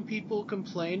hate it when people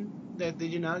complain that they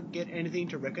do not get anything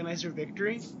to recognize their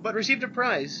victory, but received a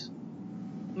prize,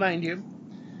 mind you.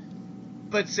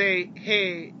 But say,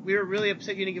 hey, we were really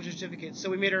upset you didn't give a certificate, so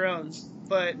we made our own.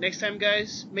 But next time,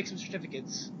 guys, make some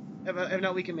certificates. If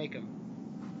not, we can make them.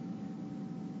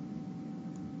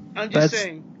 I'm just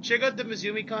saying, check out the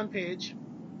Mizuumicon page.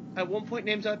 I won't point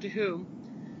names out to whom,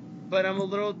 but I'm a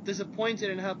little disappointed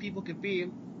in how people could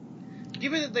be.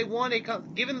 Given that they want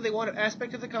an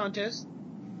aspect of the contest,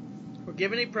 or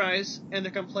given a prize, and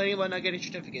they're complaining about not getting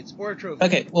certificates or a trophy.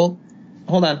 Okay, well,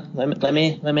 hold on. Let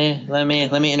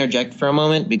me interject for a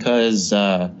moment because,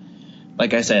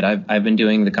 like I said, I've been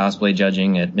doing the cosplay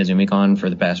judging at Mizuumicon for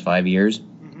the past 5 years.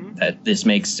 Mm-hmm. This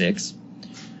makes 6.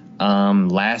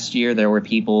 Last year there were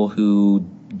people who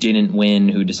didn't win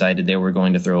who decided they were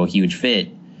going to throw a huge fit.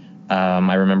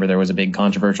 I remember there was a big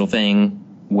controversial thing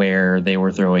where they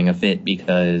were throwing a fit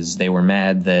because they were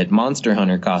mad that Monster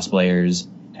Hunter cosplayers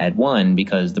had won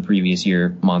because the previous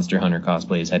year Monster Hunter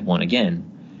cosplays had won again.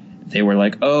 they were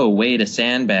like, oh, way to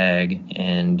sandbag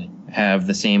and have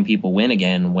the same people win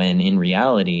again, when in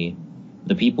reality,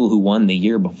 the people who won the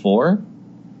year before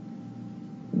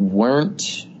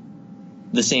weren't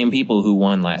the same people who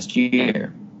won last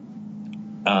year.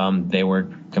 They were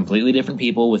completely different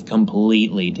people with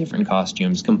completely different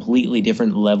costumes, completely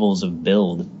different levels of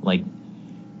build. Like,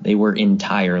 they were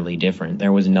entirely different.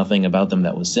 There was nothing about them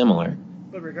that was similar.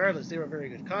 But regardless, they were very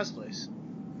good cosplays.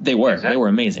 They were. They were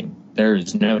amazing.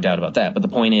 There's no doubt about that. But the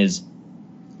point is,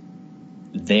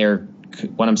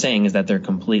 what I'm saying is that they're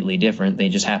completely different. They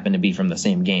just happen to be from the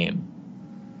same game.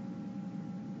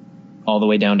 All the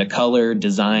way down to color,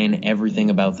 design, everything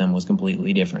about them was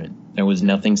completely different. There was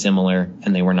nothing similar,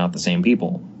 and they were not the same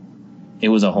people. It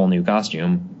was a whole new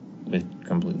costume with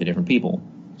completely different people.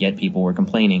 Yet people were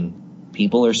complaining.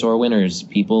 People are sore winners.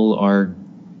 People are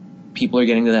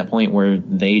getting to that point where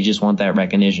they just want that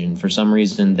recognition. For some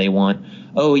reason, they want,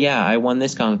 oh yeah, I won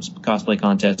this cosplay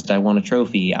contest. I won a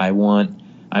trophy. I want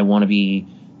to be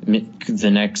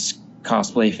the next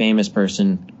cosplay famous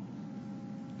person.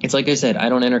 It's like I said, I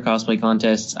don't enter cosplay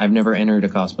contests. I've never entered a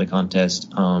cosplay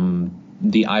contest.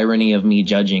 The irony of me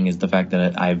judging is the fact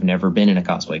that I've never been in a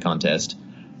cosplay contest.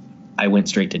 I went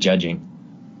straight to judging.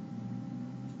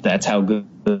 That's how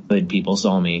good people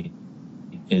saw me.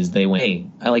 Is they went, hey,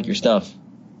 I like your stuff.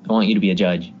 I want you to be a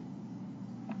judge.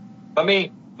 Let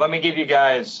me give you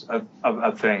guys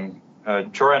a thing.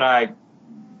 Troy and I,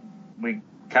 we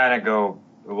kind of go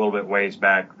a little bit ways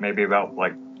back, maybe about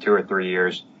like 2 or 3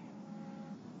 years.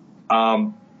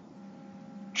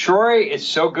 Troy is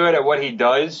so good at what he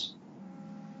does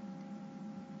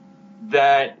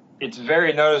that it's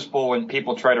very noticeable when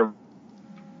people try to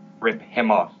rip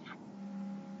him off.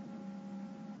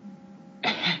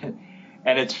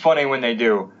 And it's funny when they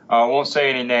do. I won't say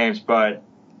any names, but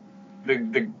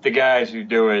the guys who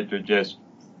do it are just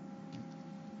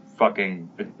fucking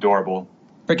adorable.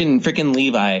 Frickin'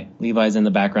 Levi. Levi's in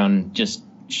the background just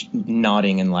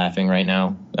nodding and laughing right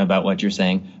now about what you're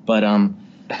saying. But,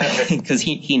 because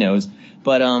he knows.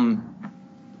 But, all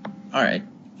right.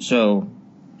 So,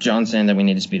 John saying that we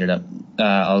need to speed it up.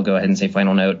 I'll go ahead and say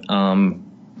final note.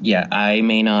 Yeah, I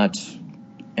may not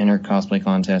enter cosplay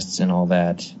contests and all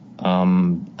that.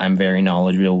 I'm very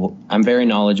knowledgeable. I'm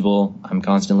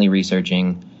constantly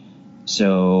researching.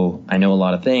 So I know a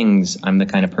lot of things. I'm the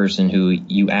kind of person who,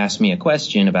 you ask me a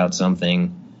question about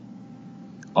something,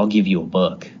 I'll give you a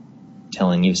book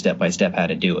telling you step by step how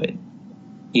to do it.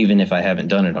 Even if I haven't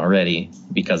done it already,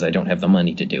 because I don't have the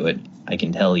money to do it, I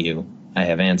can tell you I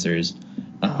have answers.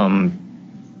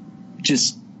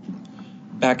 Just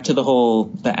back to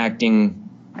the acting,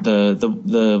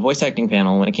 the voice acting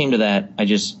panel. When it came to that,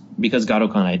 because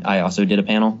GotoCon, I also did a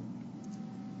panel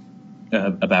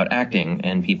about acting,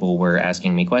 and people were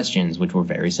asking me questions which were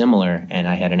very similar, and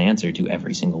I had an answer to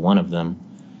every single one of them.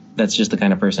 That's just the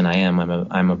kind of person I am.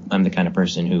 I'm the kind of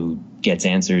person who gets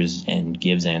answers and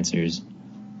gives answers.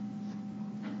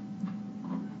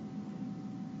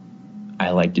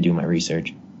 I like to do my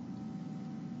research.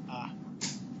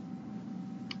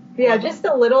 Yeah, just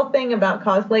a little thing about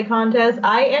cosplay contests.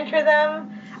 I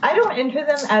don't enter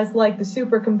them as like the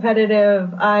super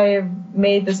competitive, I've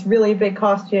made this really big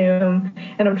costume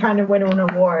and I'm trying to win an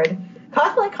award.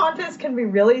 Cosplay contests can be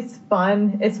really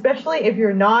fun, especially if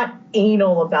you're not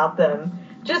anal about them.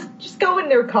 Just go in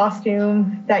their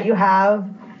costume that you have.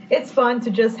 It's fun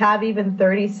to just have even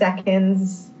 30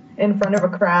 seconds in front of a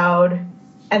crowd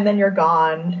and then you're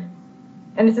gone.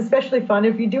 And it's especially fun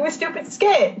if you do a stupid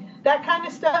skit. That kind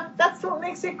of stuff, that's what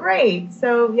makes it great.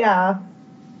 So yeah,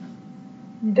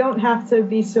 you don't have to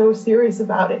be so serious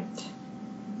about it.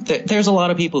 There's a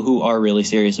lot of people who are really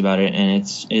serious about it, and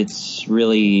it's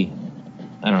really,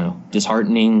 I don't know,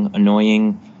 disheartening,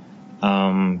 annoying.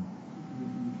 Yeah,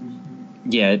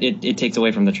 it takes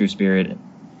away from the true spirit.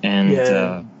 And,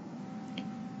 Yeah.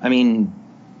 I mean,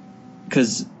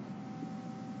 because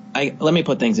let me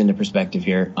put things into perspective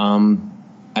here.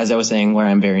 As I was saying, where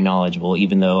I'm very knowledgeable,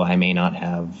 even though I may not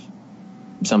have,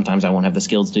 sometimes I won't have the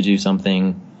skills to do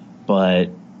something,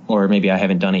 or maybe I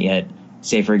haven't done it yet.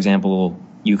 Say, for example,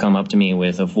 you come up to me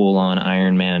with a full-on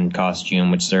Iron Man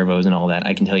costume with servos and all that.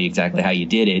 I can tell you exactly how you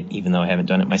did it, even though I haven't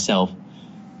done it myself.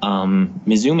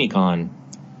 Mizuumicon,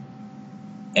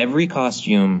 every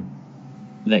costume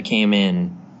that came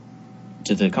in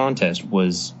to the contest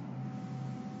was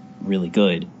really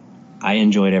good. I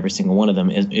enjoyed every single one of them.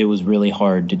 It was really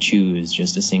hard to choose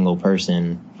just a single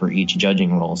person for each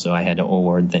judging role, so I had to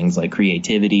award things like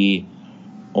creativity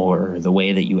or the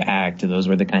way that you act. Those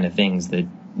were the kind of things that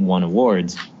won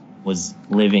awards, was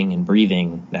living and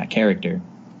breathing that character.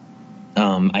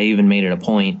 I even made it a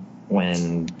point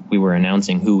when we were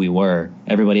announcing who we were,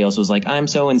 everybody else was like, I'm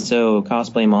so-and-so,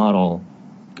 cosplay model,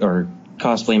 or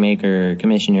cosplay maker,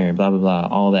 commissioner, blah, blah, blah,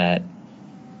 all that.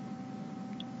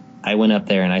 I went up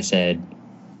there and I said,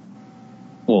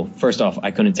 well, first off,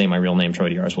 I couldn't say my real name, Troy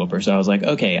D. Whooper, so I was like,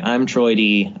 okay, I'm Troy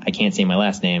D. I can't say my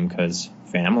last name because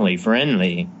family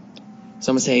friendly.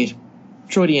 So I'm going to say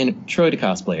Troy D.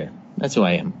 Cosplayer. That's who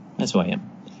I am.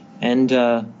 And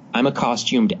I'm a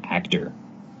costumed actor.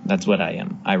 That's what I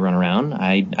am. I run around,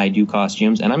 I do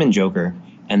costumes, and I'm in Joker.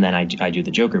 And then I do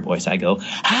the Joker voice. I go,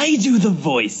 I do the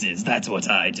voices. That's what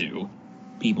I do.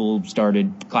 People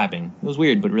started clapping. It was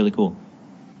weird, but really cool.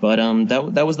 But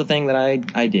that was the thing that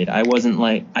I did. I wasn't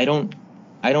like, I don't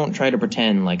try to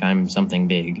pretend like I'm something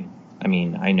big. I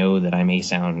mean, I know that I may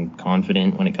sound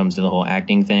confident when it comes to the whole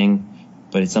acting thing,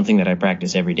 but it's something that I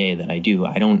practice every day that I do.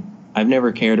 I've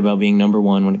never cared about being number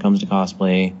one when it comes to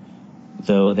cosplay,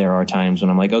 though there are times when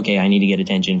I'm like, okay, I need to get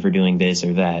attention for doing this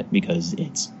or that because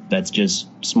that's just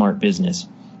smart business.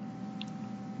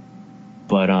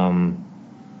 But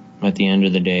at the end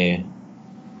of the day,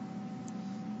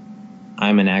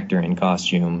 I'm an actor in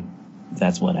costume.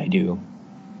 That's what I do.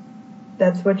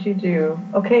 That's what you do.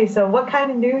 Okay, so what kind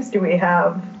of news do we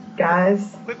have,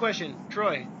 guys? Quick question,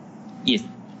 Troy. Yes.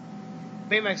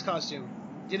 Baymax costume.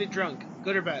 Did it drunk?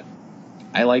 Good or bad?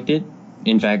 I liked it.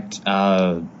 In fact,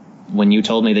 when you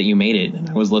told me that you made it and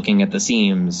I was looking at the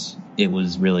seams, it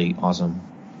was really awesome.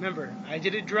 Remember, I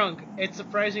did it drunk. It's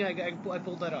surprising I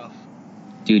pulled that off.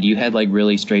 Dude, you had like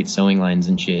really straight sewing lines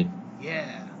and shit.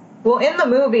 Yeah. Well, in the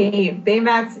movie,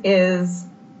 Baymax is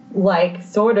like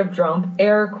sort of drunk,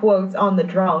 air quotes on the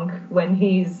drunk, when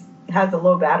has a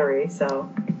low battery,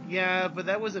 so. Yeah, but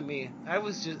that wasn't me. I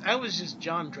was just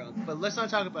John drunk. But let's not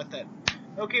talk about that.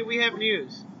 Okay, we have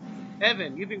news.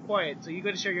 Evan, you've been quiet, so you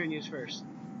got to share your news first.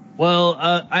 Well,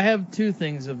 I have two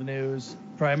things of news,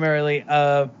 primarily.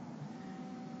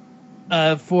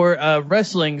 For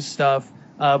wrestling stuff,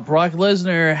 Brock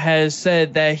Lesnar has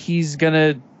said that he's going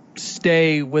to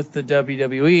stay with the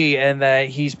WWE and that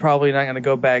he's probably not going to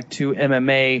go back to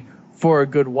MMA for a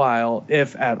good while,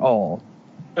 if at all.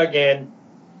 Again.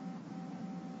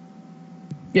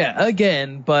 Yeah,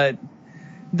 again, but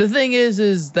the thing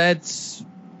is that's...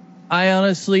 I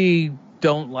honestly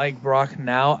don't like Brock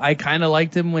now. I kind of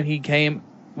liked him when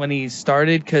he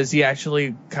started, because he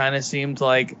actually kind of seemed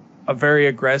like a very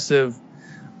aggressive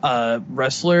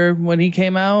wrestler when he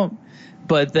came out.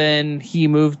 But then he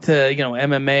moved to,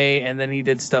 MMA, and then he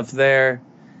did stuff there.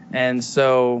 And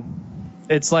so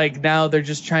it's like now they're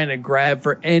just trying to grab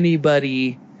for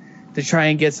anybody to try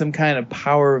and get some kind of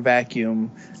power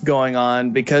vacuum going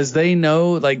on, because they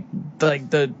know, like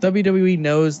the WWE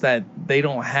knows that they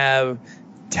don't have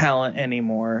talent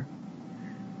anymore,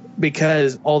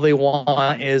 because all they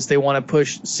want is they want to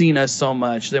push Cena so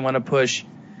much. They want to push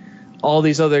all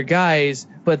these other guys,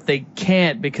 but they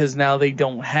can't because now they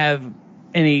don't have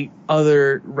any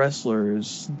other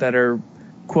wrestlers that are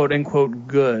quote unquote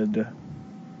good.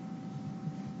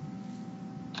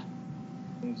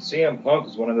 CM Punk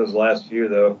is one of those last few,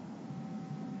 though.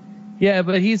 Yeah,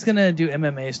 but he's going to do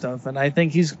MMA stuff, and I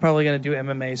think he's probably going to do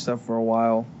MMA stuff for a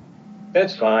while.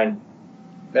 That's fine.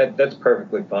 That's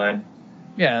perfectly fine.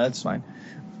 Yeah, that's fine.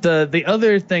 The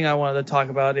other thing I wanted to talk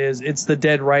about is it's the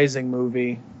Dead Rising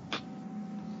movie.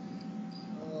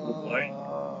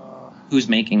 Who's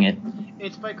making it?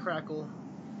 It's by Crackle.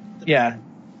 Yeah.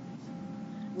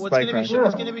 What's going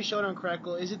to be shown on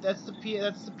Crackle? That's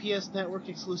the PS Network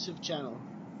exclusive channel.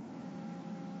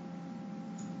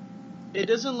 It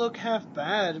doesn't look half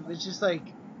bad. It's just like,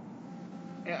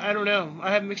 I don't know.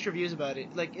 I have mixed reviews about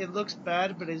it. Like, it looks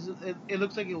bad, but it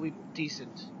looks like it'll be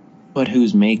decent. But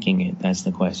who's making it? That's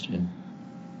the question.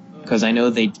 Because I know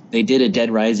they did a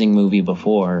Dead Rising movie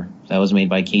before that was made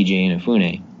by Keiji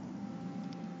Inafune.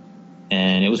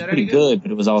 And it was pretty good,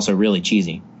 but it was also really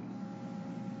cheesy.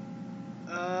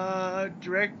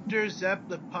 Director Zap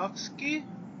Lepovsky?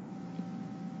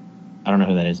 I don't know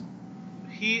who that is.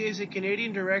 He is a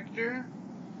Canadian director.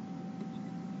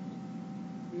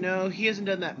 No, he hasn't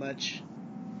done that much.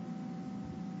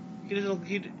 He doesn't look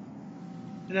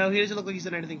like he's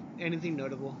done anything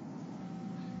notable.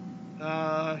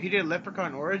 He did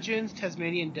Leprechaun Origins,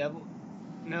 Tasmanian Devil.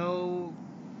 No,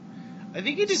 I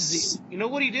think he did. You know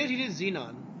what he did? He did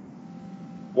Xenon.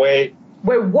 Wait,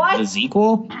 what? The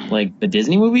sequel? Like the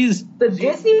Disney movies? The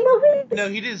Disney movies? No,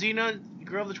 he did Xenon,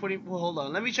 Girl of the 20... Well, hold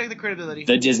on. Let me check the credibility.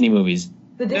 The Disney movies.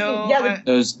 The Disney, no, yeah.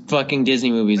 Those fucking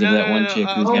Disney movies of that one chick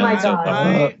who's oh my gotten so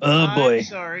God. Oh boy.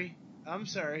 I'm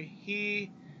sorry.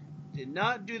 He did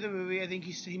not do the movie. I think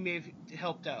he may have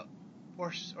helped out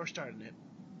or started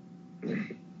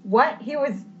it. What? He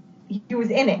was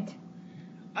in it.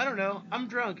 I don't know. I'm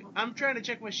drunk. I'm trying to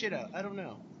check my shit out. I don't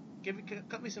know.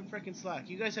 Cut me some freaking slack.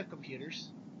 You guys have computers.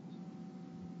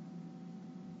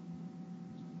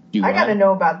 I gotta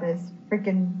know about this.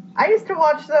 Freaking. I used to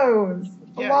watch those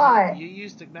a lot. You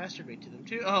used to masturbate to them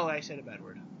too. Oh, I said a bad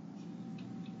word.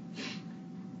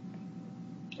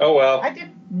 Oh well. I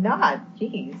did not.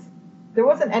 Jeez. There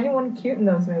wasn't anyone cute in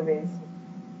those movies.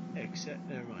 Except,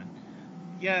 never mind.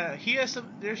 Yeah, he has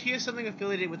something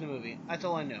affiliated with the movie. That's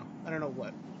all I know. I don't know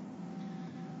what.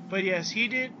 But yes, he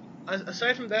did.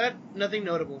 Aside from that, nothing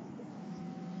notable.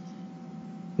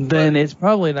 Then it's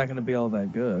probably not going to be all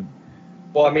that good.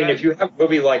 Well, I mean, if you have a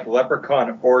movie like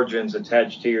Leprechaun Origins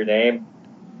attached to your name,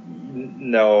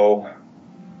 no.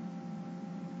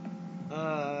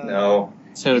 No.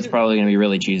 So it's probably going to be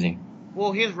really cheesy.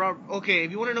 Well, he has Rob. Okay,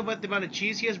 if you want to know about the amount of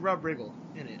cheese, he has Rob Riggle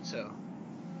in it. So.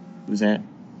 Who's that?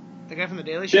 The guy from The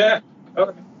Daily Show. Yeah.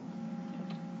 Okay.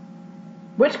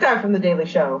 Which guy from The Daily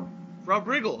Show? Rob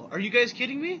Riggle. Are you guys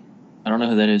kidding me? I don't know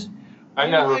who that is. I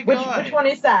know. Oh my God. Which one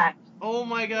is that? Oh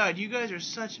my God, you guys are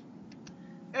such.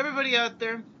 Everybody out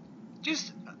there,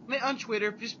 just on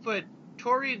Twitter, just put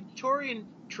Tori and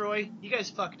Troy. You guys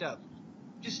fucked up.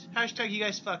 Just hashtag you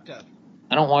guys fucked up.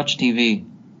 I don't watch TV.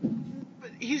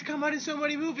 But he's come out in so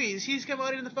many movies. He's come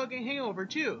out in the fucking Hangover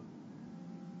too.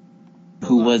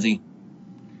 Who was he?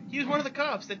 He was one of the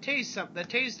cops that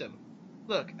tased him.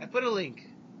 Look, I put a link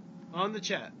on the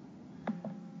chat.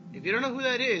 If you don't know who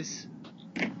that is,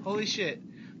 holy shit.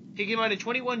 He came out in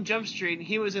 21 Jump Street and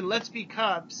he was in Let's Be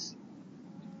Cops.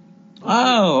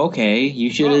 Oh, okay. You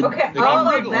should have Okay, been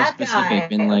more that specific. guy.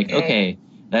 Been like, Okay. okay,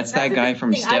 that's that guy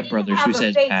from Step Brothers who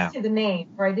says I didn't have a "pow," face to the name,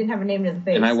 or I didn't have a name to the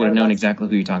face. and I would have known that's- exactly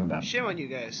who you're talking about. Shame on you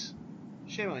guys.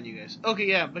 Shame on you guys. Okay,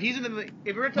 yeah, but he's in the.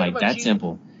 If we're gonna talk Like about that cheese-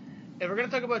 simple. If we're gonna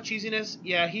talk about cheesiness,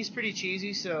 yeah, he's pretty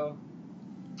cheesy. So,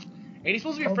 and he's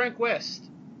supposed to be Frank West.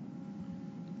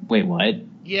 Wait, what?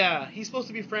 Yeah, he's supposed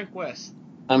to be Frank West.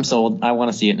 I'm sold. I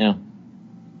want to see it now.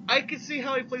 I could see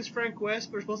how he plays Frank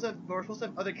West, but we're supposed to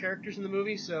have other characters in the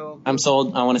movie. So, I'm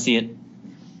sold. I want to see it.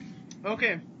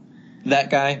 okay. That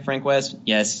guy, Frank West.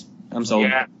 Yes, I'm sold.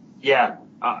 Yeah.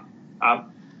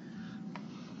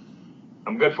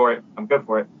 I'm good for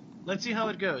it. Let's see how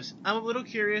it goes. I'm a little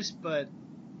curious, but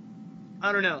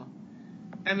I don't know.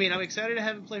 I mean, I'm excited to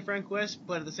have him play Frank West,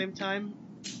 but at the same time,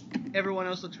 everyone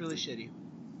else looks really shitty.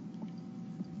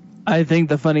 I think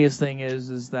the funniest thing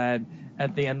is that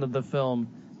at the end of the film,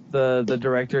 the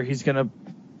director he's gonna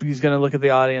look at the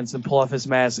audience and pull off his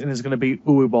mask and it's gonna be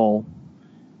Uwe Boll.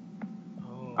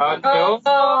 No.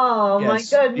 Oh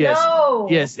Yes, my God, yes, no!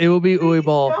 Yes, it will be Uwe Please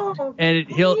Boll, don't. and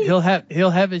he'll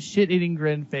have his shit-eating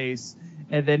grin face,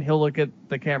 and then he'll look at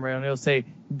the camera and he'll say,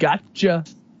 "Gotcha."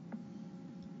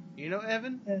 You know,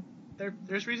 Evan,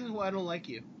 there's reasons why I don't like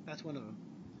you. That's one of them.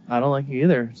 I don't like you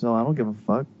either, so I don't give a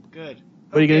fuck. Good.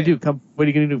 What are you gonna do? What are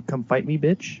you gonna do? Come fight me,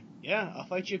 bitch? Yeah, I'll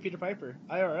fight you, Peter Piper.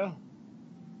 IRL.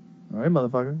 All right,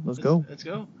 motherfucker, let's go. Let's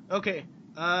go. Okay.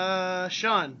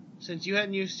 Sean, since you had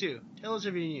news too, tell us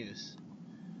of your news.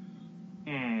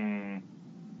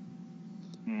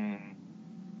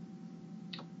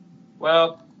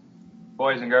 Well,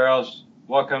 boys and girls,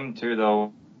 welcome to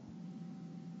the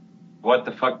what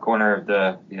the fuck corner of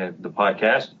the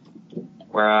podcast,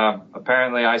 where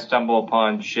apparently I stumble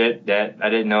upon shit that I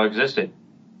didn't know existed.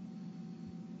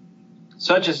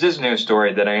 Such as this news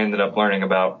story that I ended up learning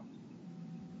about.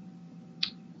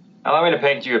 Allow me to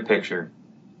paint you a picture.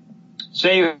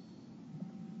 Say you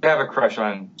have a crush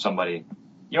on somebody.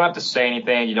 You don't have to say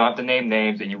anything, you don't have to name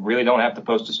names, and you really don't have to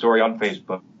post a story on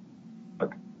Facebook.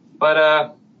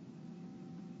 But,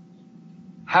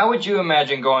 how would you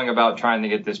imagine going about trying to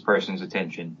get this person's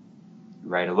attention? You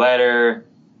write a letter,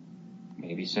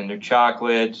 maybe send her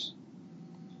chocolates,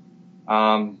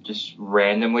 just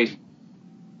randomly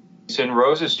send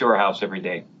roses to her house every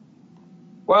day.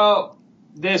 Well,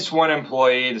 this one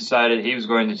employee decided he was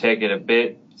going to take it a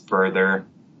bit further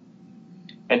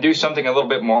and do something a little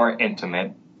bit more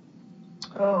intimate.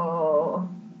 Oh.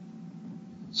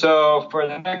 So for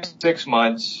the next 6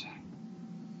 months,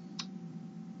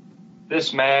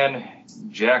 this man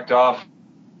jacked off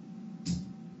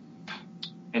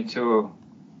into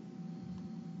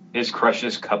his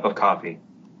crush's cup of coffee.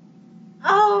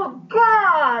 Oh,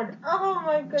 God! Oh,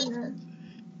 my goodness.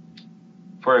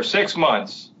 For 6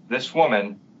 months, this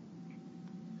woman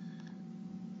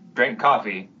drank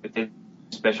coffee with a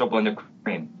special blend of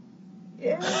cream.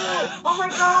 Ew. Oh, my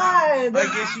God!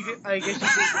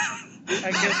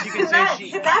 I guess you could say she.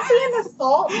 Should that be an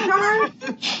assault, John?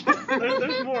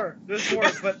 There's more. There's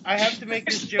more, but I have to make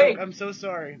this joke. I'm so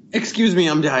sorry. Excuse me,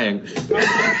 I'm dying.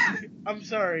 I'm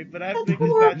sorry, but I have to That's make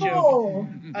this bad joke. horrible.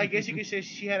 I guess you could say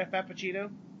she had a Fappuccino.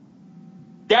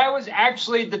 That was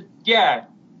actually that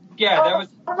was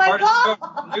Oh my part of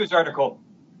God. the news article.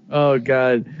 Oh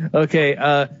God. Okay.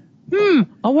 I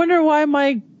wonder why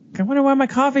my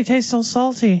coffee tastes so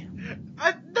salty.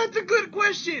 That's a good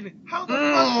question. How the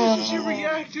fuck did you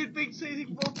react to things tasting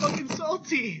more fucking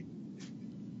salty?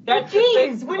 That's the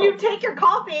thing. Jeez, when you take your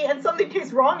coffee and something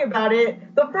tastes wrong about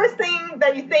it, the first thing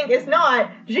that you think is not,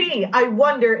 gee, I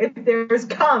wonder if there's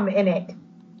cum in it.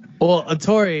 Well,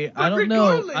 Tori, I don't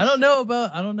know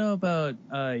regardless. about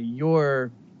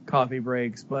your coffee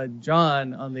breaks, but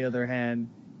John, on the other hand,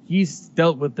 he's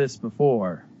dealt with this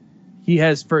before. He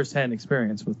has first-hand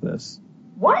experience with this.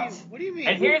 What? What do you mean?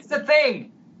 And here's the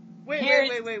thing. Wait.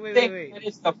 That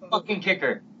is the fucking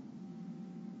kicker.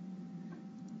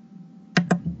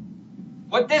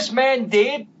 What this man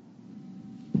did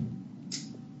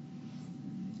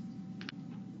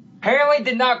apparently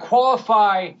did not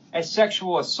qualify as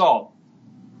sexual assault.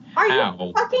 Are you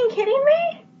Ow. fucking kidding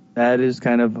me? That is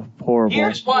kind of horrible.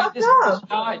 Here's why this Fucked is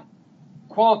not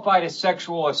qualified as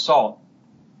sexual assault.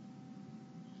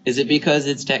 Is it because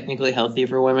it's technically healthy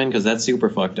for women? Because that's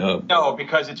super fucked up. No,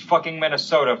 because it's fucking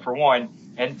Minnesota, for one.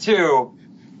 And two,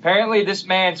 apparently this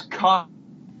man's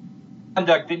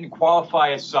conduct didn't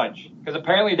qualify as such. Because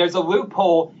apparently there's a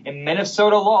loophole in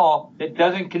Minnesota law that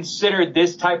doesn't consider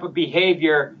this type of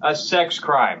behavior a sex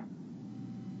crime.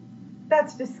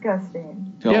 That's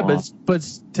disgusting. Yeah, Aw.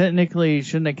 but technically,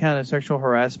 shouldn't it count as sexual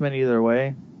harassment either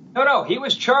way? No, he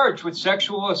was charged with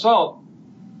sexual assault.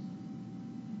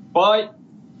 But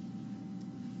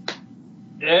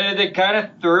they kind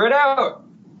of threw it out.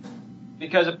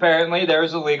 Because apparently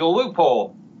there's a legal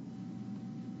loophole.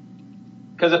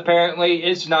 Because apparently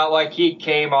it's not like he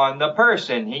came on the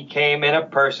person. He came in a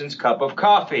person's cup of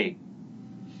coffee.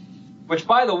 Which,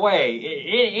 by the way,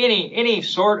 any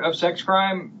sort of sex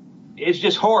crime is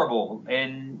just horrible.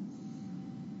 And,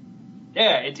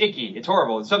 yeah, it's icky. It's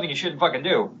horrible. It's something you shouldn't fucking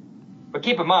do. But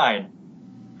keep in mind,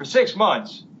 for 6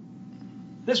 months,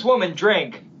 this woman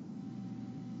drank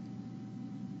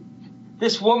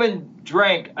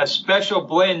a special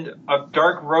blend of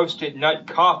dark roasted nut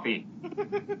coffee.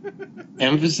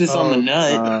 Emphasis on the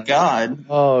nut. God.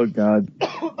 Oh God.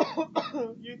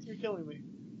 You're killing me.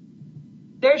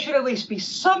 There should at least be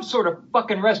some sort of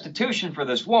fucking restitution for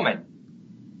this woman.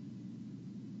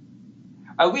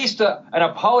 At least an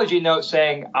apology note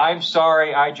saying, I'm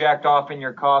sorry I jacked off in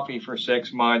your coffee for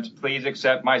 6 months. Please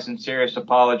accept my sincerest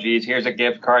apologies. Here's a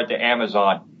gift card to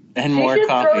Amazon. And She more should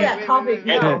throw coffee. that coffee. Wait.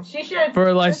 No, she should. For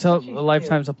a that's what she should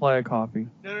lifetime do. supply of coffee.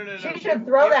 No. She should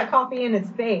throw that coffee in his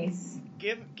face.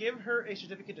 Give her a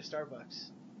certificate to Starbucks.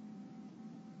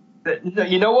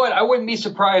 You know what? I wouldn't be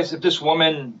surprised if this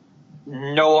woman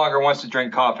no longer wants to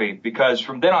drink coffee, because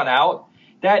from then on out,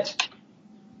 that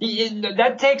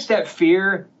takes that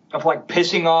fear of like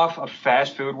pissing off a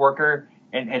fast food worker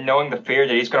and knowing the fear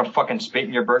that he's gonna fucking spit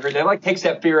in your burger. That like takes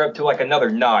that fear up to like another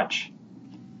notch.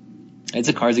 It's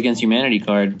a Cards Against Humanity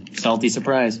card. Salty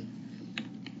surprise.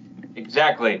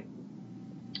 Exactly.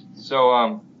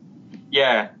 So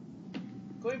yeah.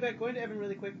 Going to Evan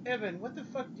really quick. Evan, what the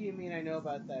fuck do you mean I know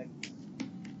about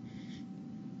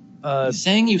that?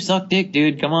 Saying you suck dick,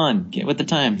 dude. Come on, get with the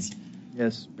times.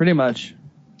 Yes, pretty much.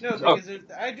 No, because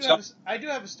I do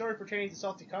have a story pertaining to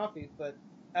salty coffee, but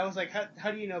I was like,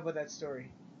 how do you know about that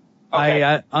story? Okay.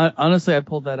 I honestly I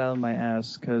pulled that out of my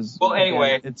ass because. Well,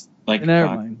 anyway. it's Like never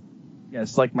cock. mind.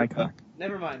 Yes, like my cock.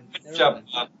 Never mind.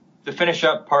 To finish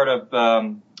up part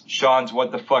of Sean's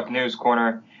What the Fuck News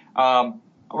Corner,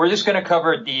 we're just going to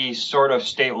cover the sort of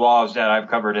state laws that I've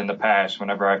covered in the past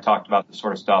whenever I've talked about this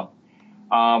sort of stuff.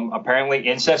 Apparently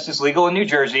incest is legal in New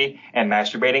Jersey and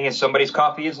masturbating in somebody's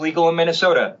coffee is legal in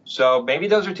Minnesota. So maybe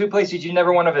those are two places you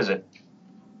never want to visit.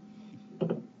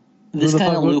 This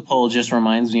kind of loophole just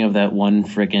reminds me of that one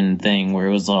frickin' thing where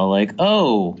it was all like,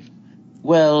 oh,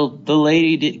 well, the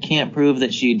lady can't prove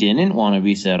that she didn't want to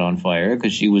be set on fire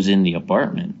because she was in the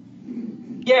apartment.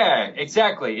 Yeah,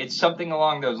 exactly. It's something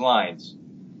along those lines.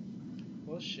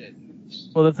 Bullshit.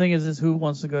 Well, the thing is who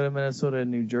wants to go to Minnesota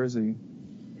and New Jersey?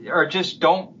 Or just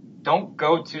don't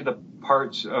go to the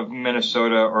parts of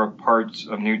Minnesota or parts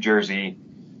of New Jersey.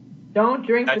 Don't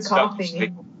drink That the stuff is coffee.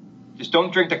 legal. Just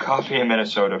don't drink the coffee in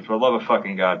Minnesota, for the love of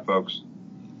fucking God, folks.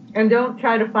 And don't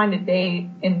try to find a date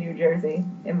in New Jersey.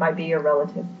 It might be your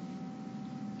relative.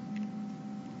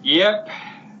 Yep.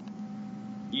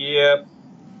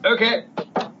 Okay.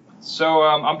 So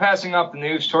I'm passing off the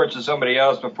news torch to somebody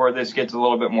else before this gets a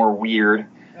little bit more weird.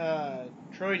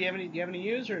 Troy, do you have any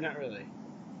news or not really?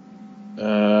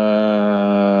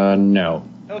 No.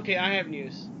 Okay, I have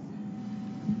news.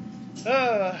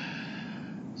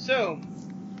 So,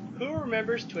 who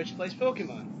remembers Twitch Plays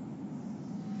Pokemon?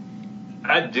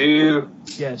 I do.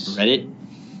 Yes. Reddit?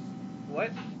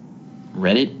 What?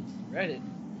 Reddit? Reddit.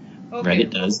 Okay.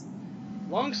 Reddit does.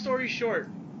 Long story short,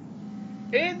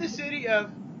 in the city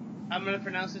of, I'm gonna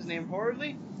pronounce his name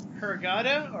horribly,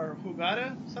 Hurghada or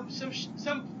Hugada,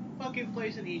 some fucking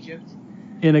place in Egypt.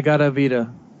 Inagata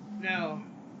Vita. No.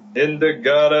 In the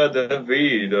Gata de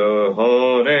Vida,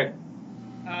 honey.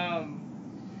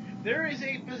 There is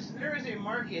a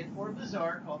market or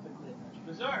bazaar called the Cleopatra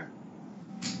Bazaar,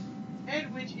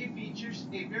 in which it features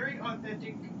a very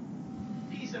authentic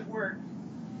piece of work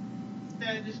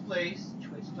that displays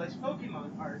Twitch Plays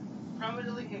Pokemon art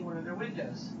prominently in one of their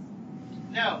windows.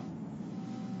 Now,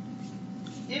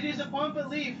 it is upon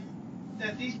belief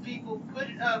that these people put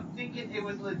it up thinking it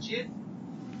was legit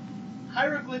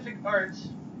hieroglyphic art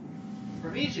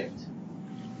from Egypt.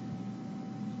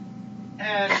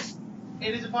 And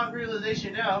it is upon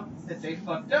realization now that they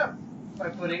fucked up by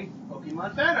putting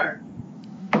Pokemon fan art.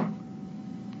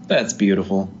 That's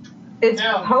beautiful. It's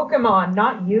Now- Pokemon,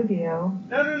 not Yu-Gi-Oh.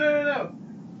 No.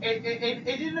 It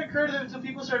didn't occur to them until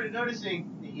people started noticing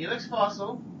the Helix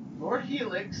Fossil, Lord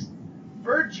Helix,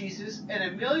 Bird Jesus, and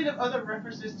a million of other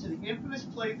references to the infamous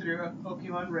playthrough of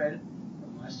Pokemon Red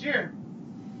from last year.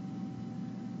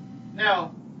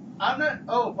 Now, I'm not...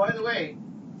 Oh, by the way,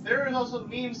 there is also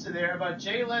memes to there about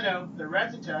Jay Leno, the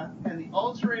Rattata, and the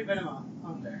All-Terrain Venomoth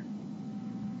on there.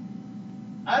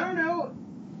 I don't know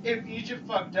if Egypt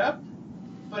fucked up,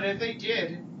 but if they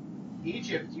did,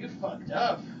 Egypt, you fucked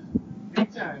up. Big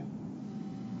time.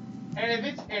 And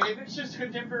if it's just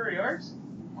contemporary art,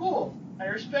 cool. I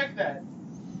respect that.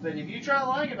 But if you try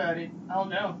lying about it, I'll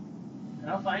know. And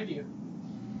I'll find you.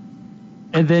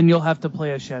 And then you'll have to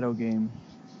play a shadow game.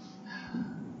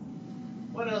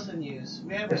 What else in news?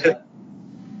 We have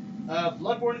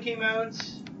Bloodborne came out.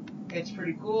 It's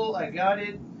pretty cool. I got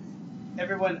it.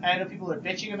 Everyone, I know people are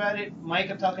bitching about it. Mike,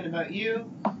 I'm talking about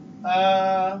you.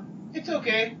 It's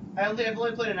okay. I've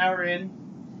only played an hour in.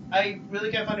 I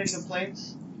really can't find any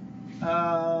complaints.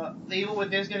 The Evil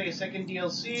Within's getting a second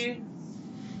DLC.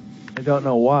 I don't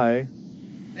know why.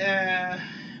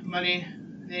 Money.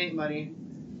 They ain't money.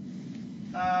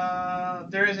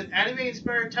 There is an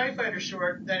anime-inspired TIE Fighter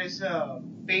short that is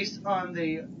based on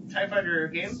the TIE Fighter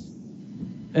game.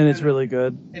 And it's really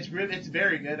good. It's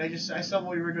very good. I saw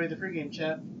when we were doing the pregame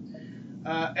chat.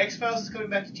 X-Files is coming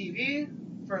back to TV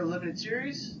for a limited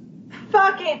series.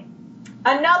 Fucking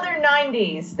another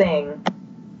 90s thing.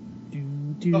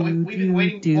 But we've been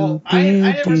waiting. Well, I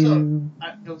never saw.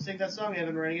 Don't sing that song,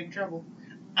 Evan. We're gonna get in trouble.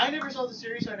 I never saw the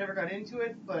series, so I never got into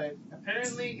it. But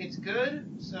apparently, it's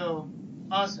good. So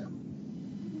awesome.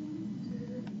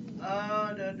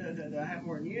 I have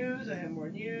more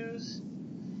news.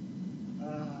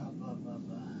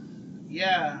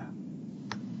 Yeah.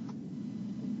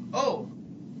 Oh,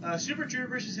 Super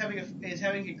Troopers is having a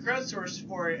crowdsource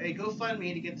for a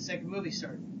GoFundMe to get the second movie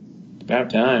started.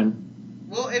 About time.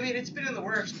 Well, I mean, it's been in the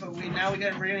works, but we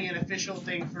got really an official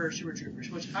thing for Super Troopers,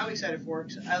 which I'm excited for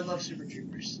because I love Super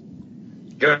Troopers.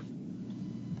 Go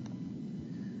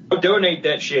donate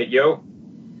that shit, yo.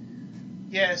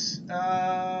 Yes.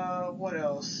 What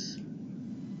else?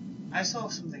 I saw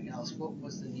something else. What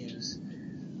was the news?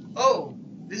 Oh,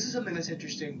 this is something that's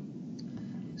interesting.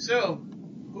 So,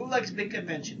 who likes big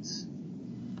conventions?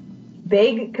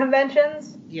 Big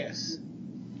conventions? Yes.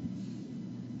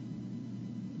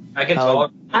 I can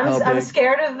talk. I'm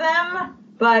scared of them,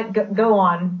 but go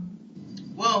on.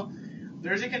 Well,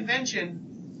 there's a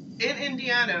convention in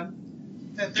Indiana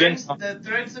that threatens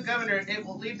the governor it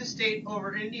will leave the state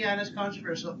over Indiana's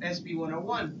controversial SB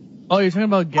 101. Oh, you're talking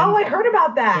about Gen Oh, I heard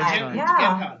about that. Gen-Con.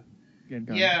 Yeah.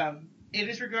 Gen-Con. Yeah, it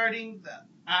is regarding the.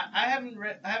 I haven't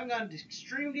gone into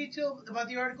extreme detail about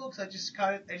the article because I just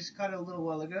caught it a little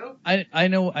while ago. I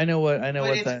know what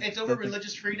It's over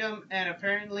religious freedom, and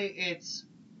apparently it's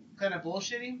kind of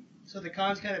bullshitty. So the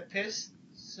con's kind of pissed.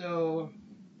 So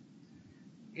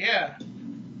yeah,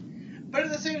 but at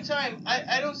the same time,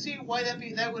 I don't see why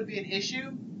that would be an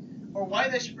issue, or why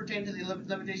that should pertain to the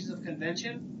limitations of the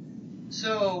convention.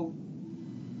 So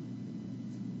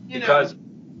Because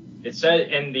it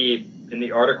said in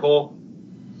the article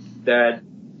that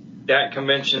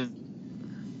convention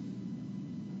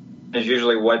is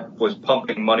usually what was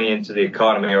pumping money into the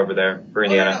economy over there for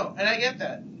Indiana. No, and I get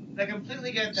that. I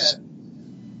completely get that.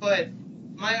 But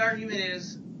my argument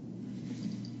is,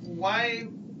 why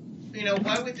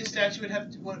why would the statue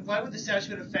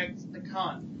affect the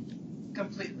con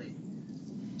completely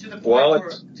to the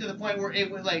point where it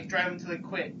would like drive them to like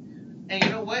quit? And you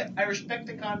know what? I respect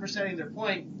the con for setting their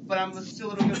point, but I'm still a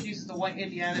little confused as to why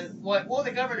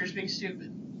the governor's being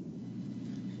stupid.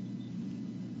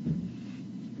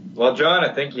 Well, John,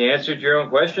 I think you answered your own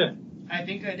question. I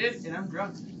think I did, and I'm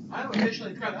drunk. I'm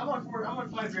officially drunk. I'm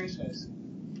on 5 drinks, guys.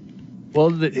 Well,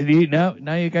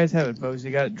 now you guys have it, folks.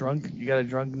 You got a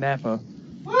drunk Napa.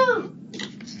 Woo!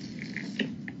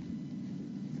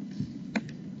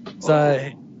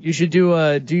 So you should do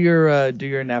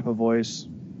your Napa voice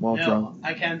while drunk. No,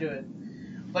 I can't do it.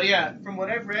 But yeah, from what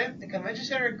I've read, the convention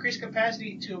center increased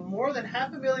capacity to more than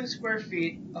 500,000 square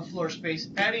feet of floor space,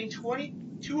 adding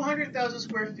 200,000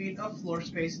 square feet of floor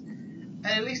space, and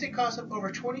at least it costs up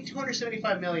over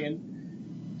 $275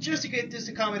 million just to get this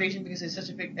accommodation because it's such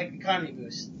a big economy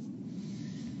boost.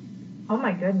 Oh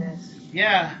my goodness.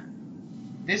 Yeah,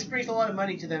 this brings a lot of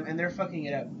money to them, and they're fucking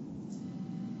it up.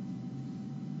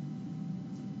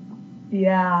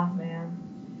 Yeah, man.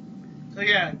 So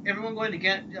yeah, everyone going to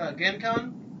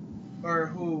GenCon, or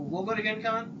who will go to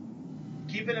GenCon,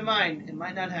 keep it in mind, it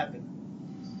might not happen.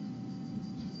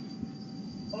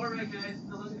 Alright guys,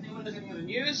 unless anyone has any other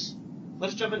news,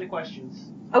 let's jump into questions.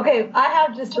 Okay, I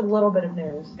have just a little bit of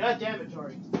news. God damn it,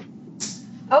 Tori.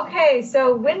 Okay,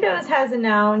 so Windows has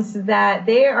announced that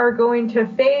they are going to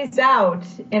phase out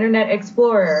Internet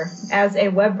Explorer as a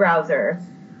web browser,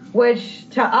 which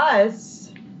to us,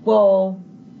 I've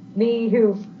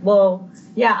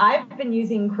been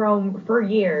using Chrome for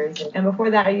years, and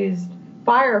before that I used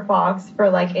Firefox for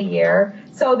like a year.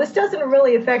 So this doesn't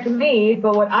really affect me,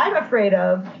 but what I'm afraid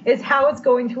of is how it's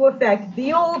going to affect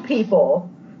the old people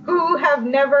who have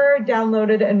never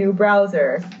downloaded a new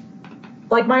browser.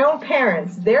 Like my own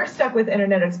parents, they're stuck with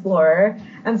Internet Explorer,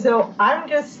 and so I'm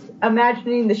just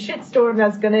imagining the shitstorm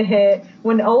that's going to hit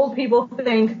when old people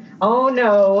think, oh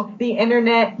no, the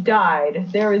internet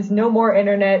died. There is no more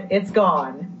internet, it's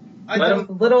gone. The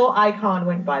little icon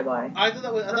went bye-bye. I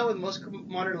thought with most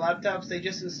modern laptops, they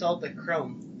just installed like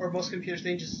Chrome. Or most computers,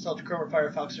 they just installed Chrome or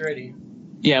Firefox already.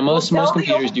 Yeah, most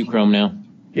computers do Chrome now.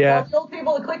 Yeah. Tell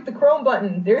people to click the Chrome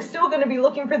button. They're still going to be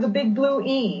looking for the big blue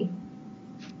E.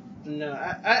 No,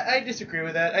 I disagree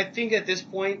with that. I think at this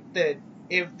point that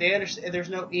if they understand if there's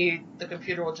no E, the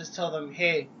computer will just tell them,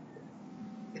 hey,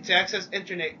 to access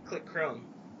internet, click Chrome.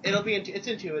 It's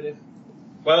intuitive.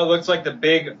 Well, it looks like the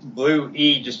big blue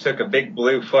E just took a big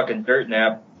blue fucking dirt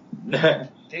nap.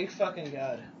 Thank fucking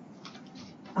God.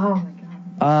 Oh my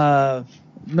God.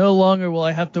 No longer will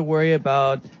I have to worry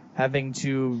about having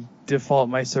to default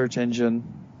my search engine,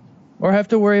 or have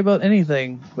to worry about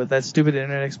anything with that stupid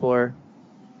Internet Explorer.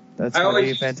 That's going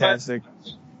to be fantastic.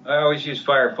 I always use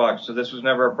Firefox, so this was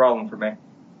never a problem for me.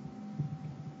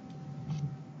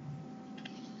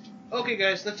 Okay,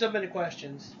 guys, let's jump into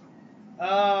questions.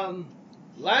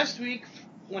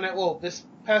 This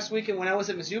past weekend when I was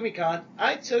at Mizuumicon,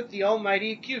 I took the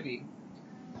almighty QB,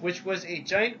 which was a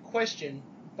giant question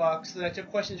box that I took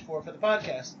questions for the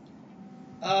podcast.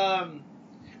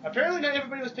 Apparently not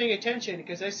everybody was paying attention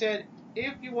because I said,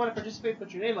 if you want to participate,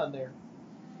 put your name on there.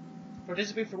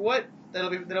 Participate for what?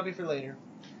 That'll be for later.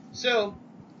 So,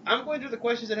 I'm going through the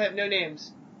questions that have no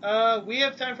names. We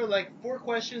have time for like 4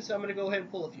 questions, so I'm going to go ahead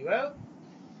and pull a few out.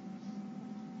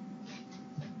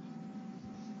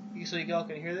 So you all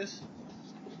can hear this.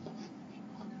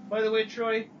 By the way,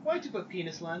 Troy, why'd you put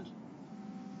Penis Land?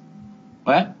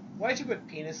 What? Why'd you put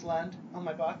Penis Land on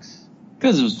my box?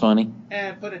 Because it was funny.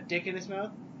 And put a dick in his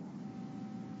mouth?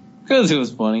 Because it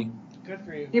was funny. Good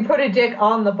for you. You put a dick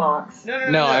on the box.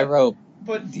 No, I wrote.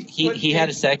 Put He had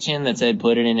a section that said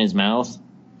put it in his mouth,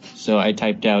 so I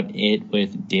typed out it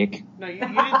with dick. No,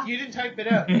 you didn't type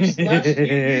it out.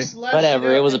 You slashed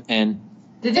Whatever, it was a pen.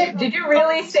 Did you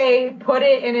really say put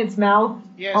it in its mouth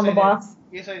on the box?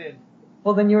 Yes, I did.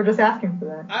 Well, then you were just asking for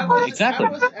that. Exactly. I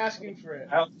wasn't asking for it.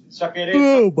 Suck it in.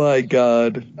 Oh my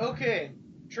God. Okay,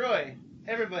 Troy,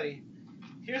 everybody,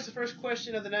 here's the first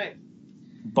question of the night.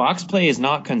 Box play is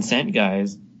not consent,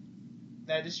 guys.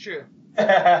 That is true.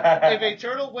 If a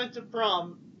turtle went to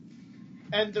prom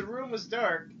and the room was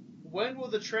dark, when will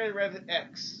the train arrive at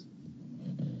X?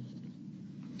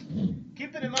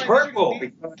 Keep it in mind. Purple.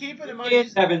 Keep it in mind.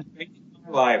 Keep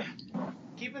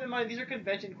it in mind. These are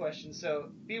convention questions, so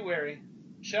be wary.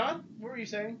 Sean, what were you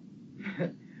saying?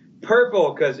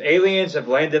 Purple, because aliens have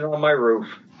landed on my roof.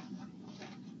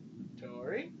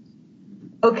 Tori?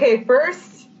 Okay,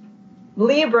 first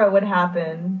Libra would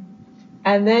happen,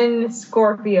 and then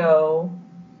Scorpio,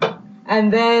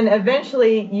 and then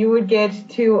eventually you would get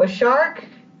to a shark,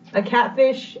 a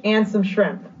catfish, and some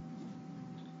shrimp.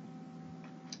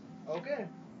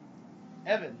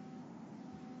 Evan.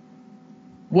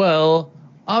 Well,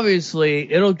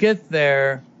 obviously, it'll get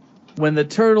there when the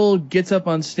turtle gets up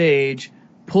on stage,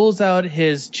 pulls out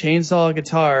his chainsaw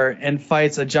guitar, and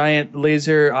fights a giant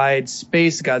laser-eyed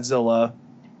space Godzilla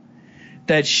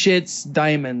that shits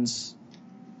diamonds.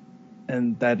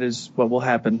 And that is what will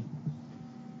happen.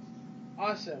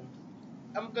 Awesome.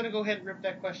 I'm gonna go ahead and rip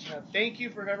that question up. Thank you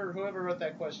for whoever wrote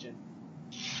that question.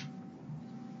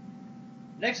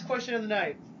 Next question of the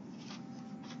night.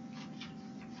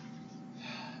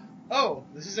 Oh,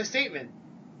 this is a statement.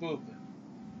 Boob.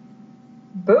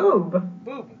 Boob.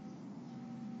 Boob.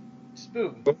 It's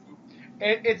boob.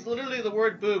 It's literally the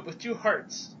word boob with 2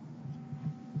 hearts.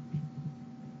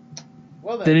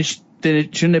 Well then. Then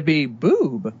it shouldn't it be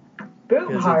boob? Boob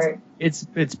 'Cause heart. It's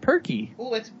perky.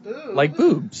 Oh, it's boob. Like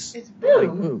boobs. It's Boob.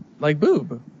 Like boob. Like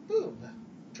boob. Boob.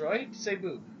 Troy, say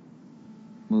boob.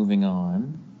 Moving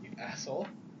on. You asshole.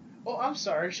 Oh, I'm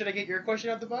sorry. Should I get your question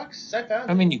out the box? I found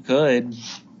I it. mean, you could.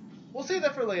 We'll save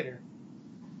that for later.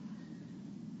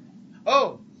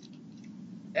 Oh,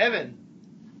 Evan,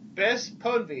 best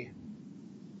Ponvi.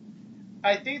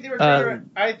 I think they were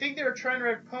trying to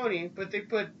write pony, but they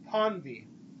put Ponvi.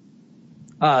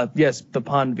 Yes, the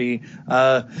Ponvi.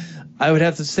 I would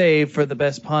have to say for the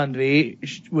best Ponvi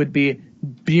would be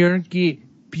Björnki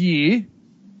P.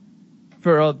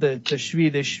 For all the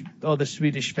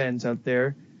Swedish fans out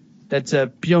there. That's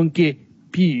Björnki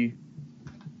P.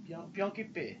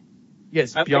 Björnki P.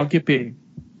 Yes, I like- Björnki P.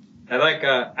 I like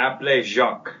Apple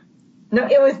Jacques. No,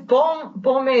 it was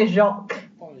Bon et Jacques.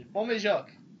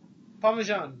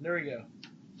 Parmesan. There we go.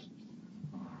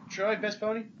 Troy, best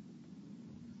pony?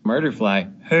 Murderfly.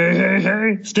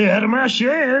 Hey, stay out of my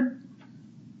shed.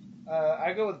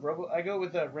 I go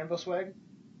with Rainbow Swag.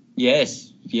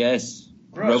 Yes. Crush.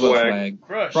 Robo Swag.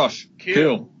 swag. Crush.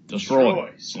 Kill. Destroy.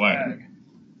 Troy, Swag.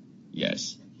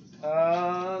 Yes.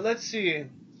 Let's see.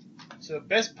 So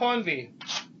best Ponvi.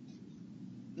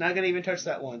 Not gonna even touch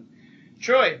that one.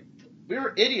 Troy, we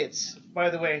were idiots, by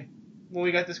the way, when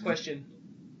we got this question.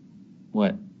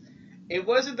 What? It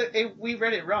wasn't we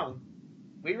read it wrong.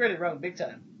 We read it wrong big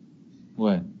time.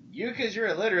 What? You because you're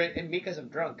illiterate, and me because I'm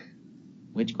drunk.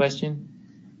 Which question?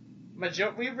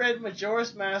 We read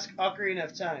Majora's Mask, Ocarina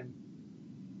of Time.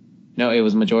 No, it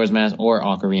was Majora's Mask or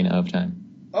Ocarina of Time.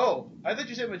 Oh, I thought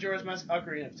you said Majora's Mask,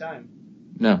 Ocarina of Time.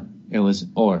 No, it was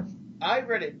or. I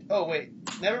read it. Oh wait,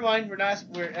 never mind. That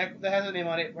has a name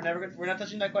on it. We're not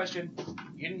touching that question.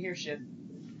 You didn't hear shit.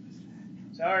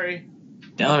 Sorry.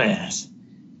 Dumbass.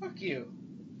 Fuck you.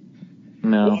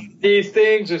 No. One of these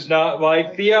things is not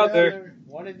like the other.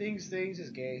 One of these things is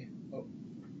gay.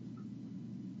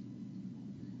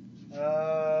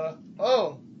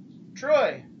 Oh,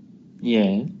 Troy.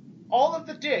 Yeah. All of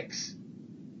the dicks.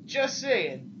 Just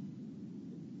saying.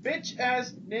 Bitch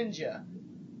ass ninja.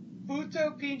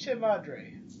 Puto pinche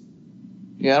madre.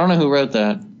 Yeah, I don't know who wrote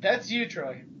that. That's you,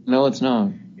 Troy. No, it's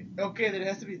not. Okay, then it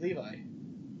has to be Levi.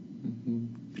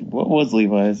 What was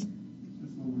Levi's?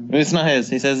 It's not his.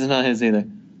 He says it's not his either.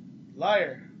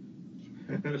 Liar.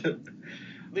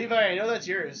 Levi, I know that's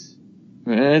yours.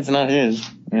 It's not his.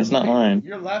 It's not mine.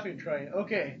 You're laughing, Troy.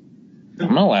 Okay.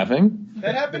 I'm not laughing.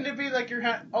 That happened to be like your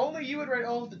only you would write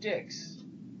all of the dicks.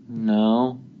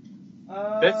 No.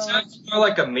 That sounds more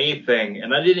like a me thing,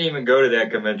 and I didn't even go to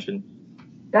that convention.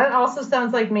 That also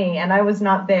sounds like me, and I was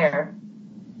not there.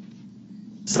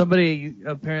 Somebody,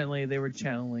 apparently, they were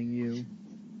channeling you.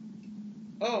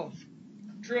 Oh,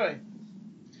 Troy.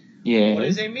 Yeah. What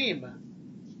is a meme?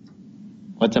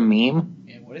 What's a meme?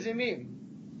 Yeah, what is a meme?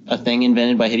 A thing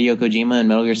invented by Hideo Kojima in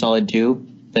Metal Gear Solid 2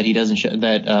 that he doesn't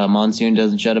that Monsoon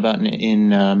doesn't shut about in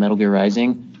Metal Gear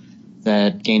Rising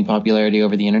that gained popularity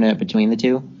over the internet between the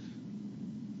two.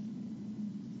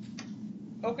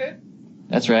 Okay.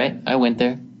 That's right. I went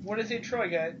there. What is a Troy,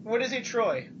 guy? What is a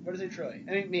Troy? What is a Troy?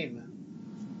 I mean, meme.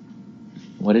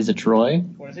 What is a Troy?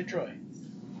 What is a Troy?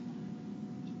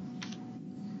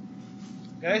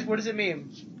 Guys, what is a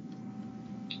meme?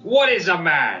 What is a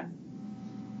man?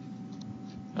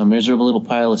 A miserable little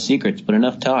pile of secrets, but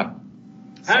enough talk.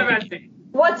 Haven't they?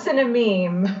 What's in a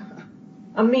meme?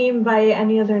 A meme by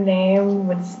any other name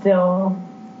would still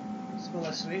Smell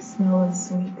less sweet. smell as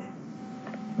sweet.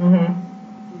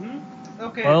 Mm-hmm.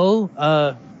 Okay. Well,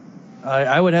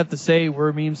 I would have to say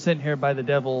we're memes sent here by the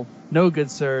devil. No,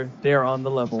 good sir, they are on the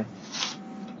level.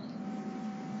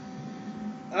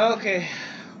 Okay.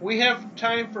 We have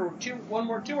time for two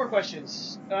more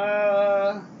questions.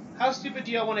 How stupid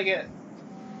do y'all want to get?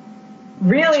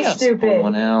 Really Just pull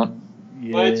one stupid. out.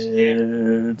 Let's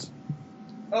Yes.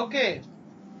 Okay.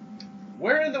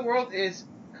 Where in the world is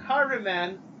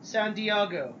Carmen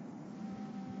Sandiego?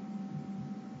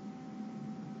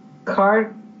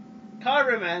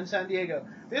 Carman, San Diego.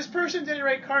 This person didn't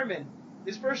write Carmen.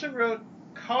 This person wrote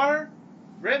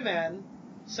Carman,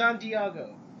 San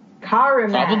Diego.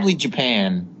 Karaman. Probably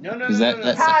Japan. No.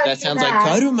 That sounds like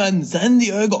Karuman San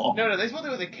Diego. No, they spelled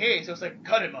it with a K, so it's like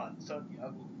Karaman, San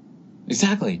Diego.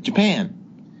 Exactly, Japan.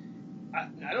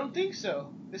 I don't think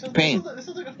so. This sounds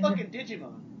like a fucking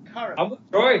Digimon.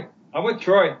 Karaman. I'm with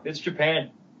Troy. It's Japan.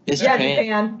 It's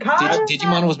Japan.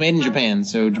 Digimon was made in Japan,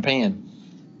 so Japan.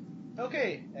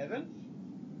 Okay, Evan?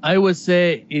 I would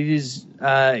say it is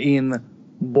in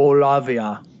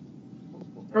Bolivia.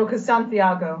 Roca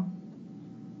Santiago.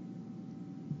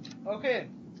 Okay,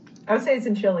 I would say it's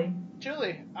in Chile.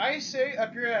 Chile. I say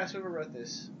up your ass whoever wrote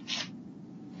this.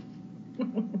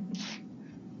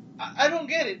 I don't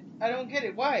get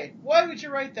it. Why? Why would you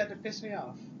write that to piss me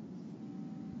off?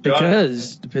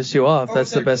 Because to piss you off, Or that's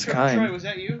was the best Troy, kind. was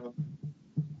that you?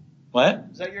 What?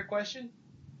 Is that your question?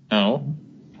 No.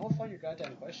 I'll find your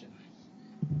goddamn question.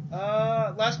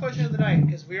 Last question of the night,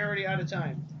 because we're already out of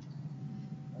time.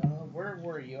 Where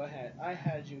were you? I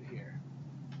had you here.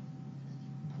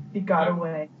 He got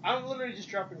away. I'm literally just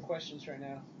dropping questions right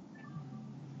now.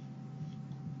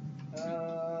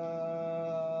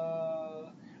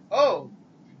 Oh,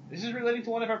 this is relating to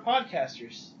one of our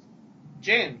podcasters,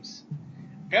 James.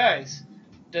 Guys,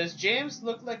 does James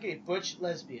look like a butch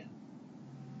lesbian?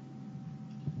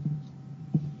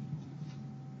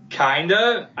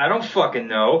 Kinda. I don't fucking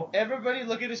know. Everybody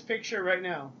look at his picture right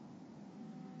now.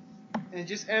 And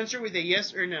just answer with a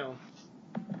yes or no.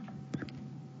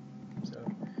 So,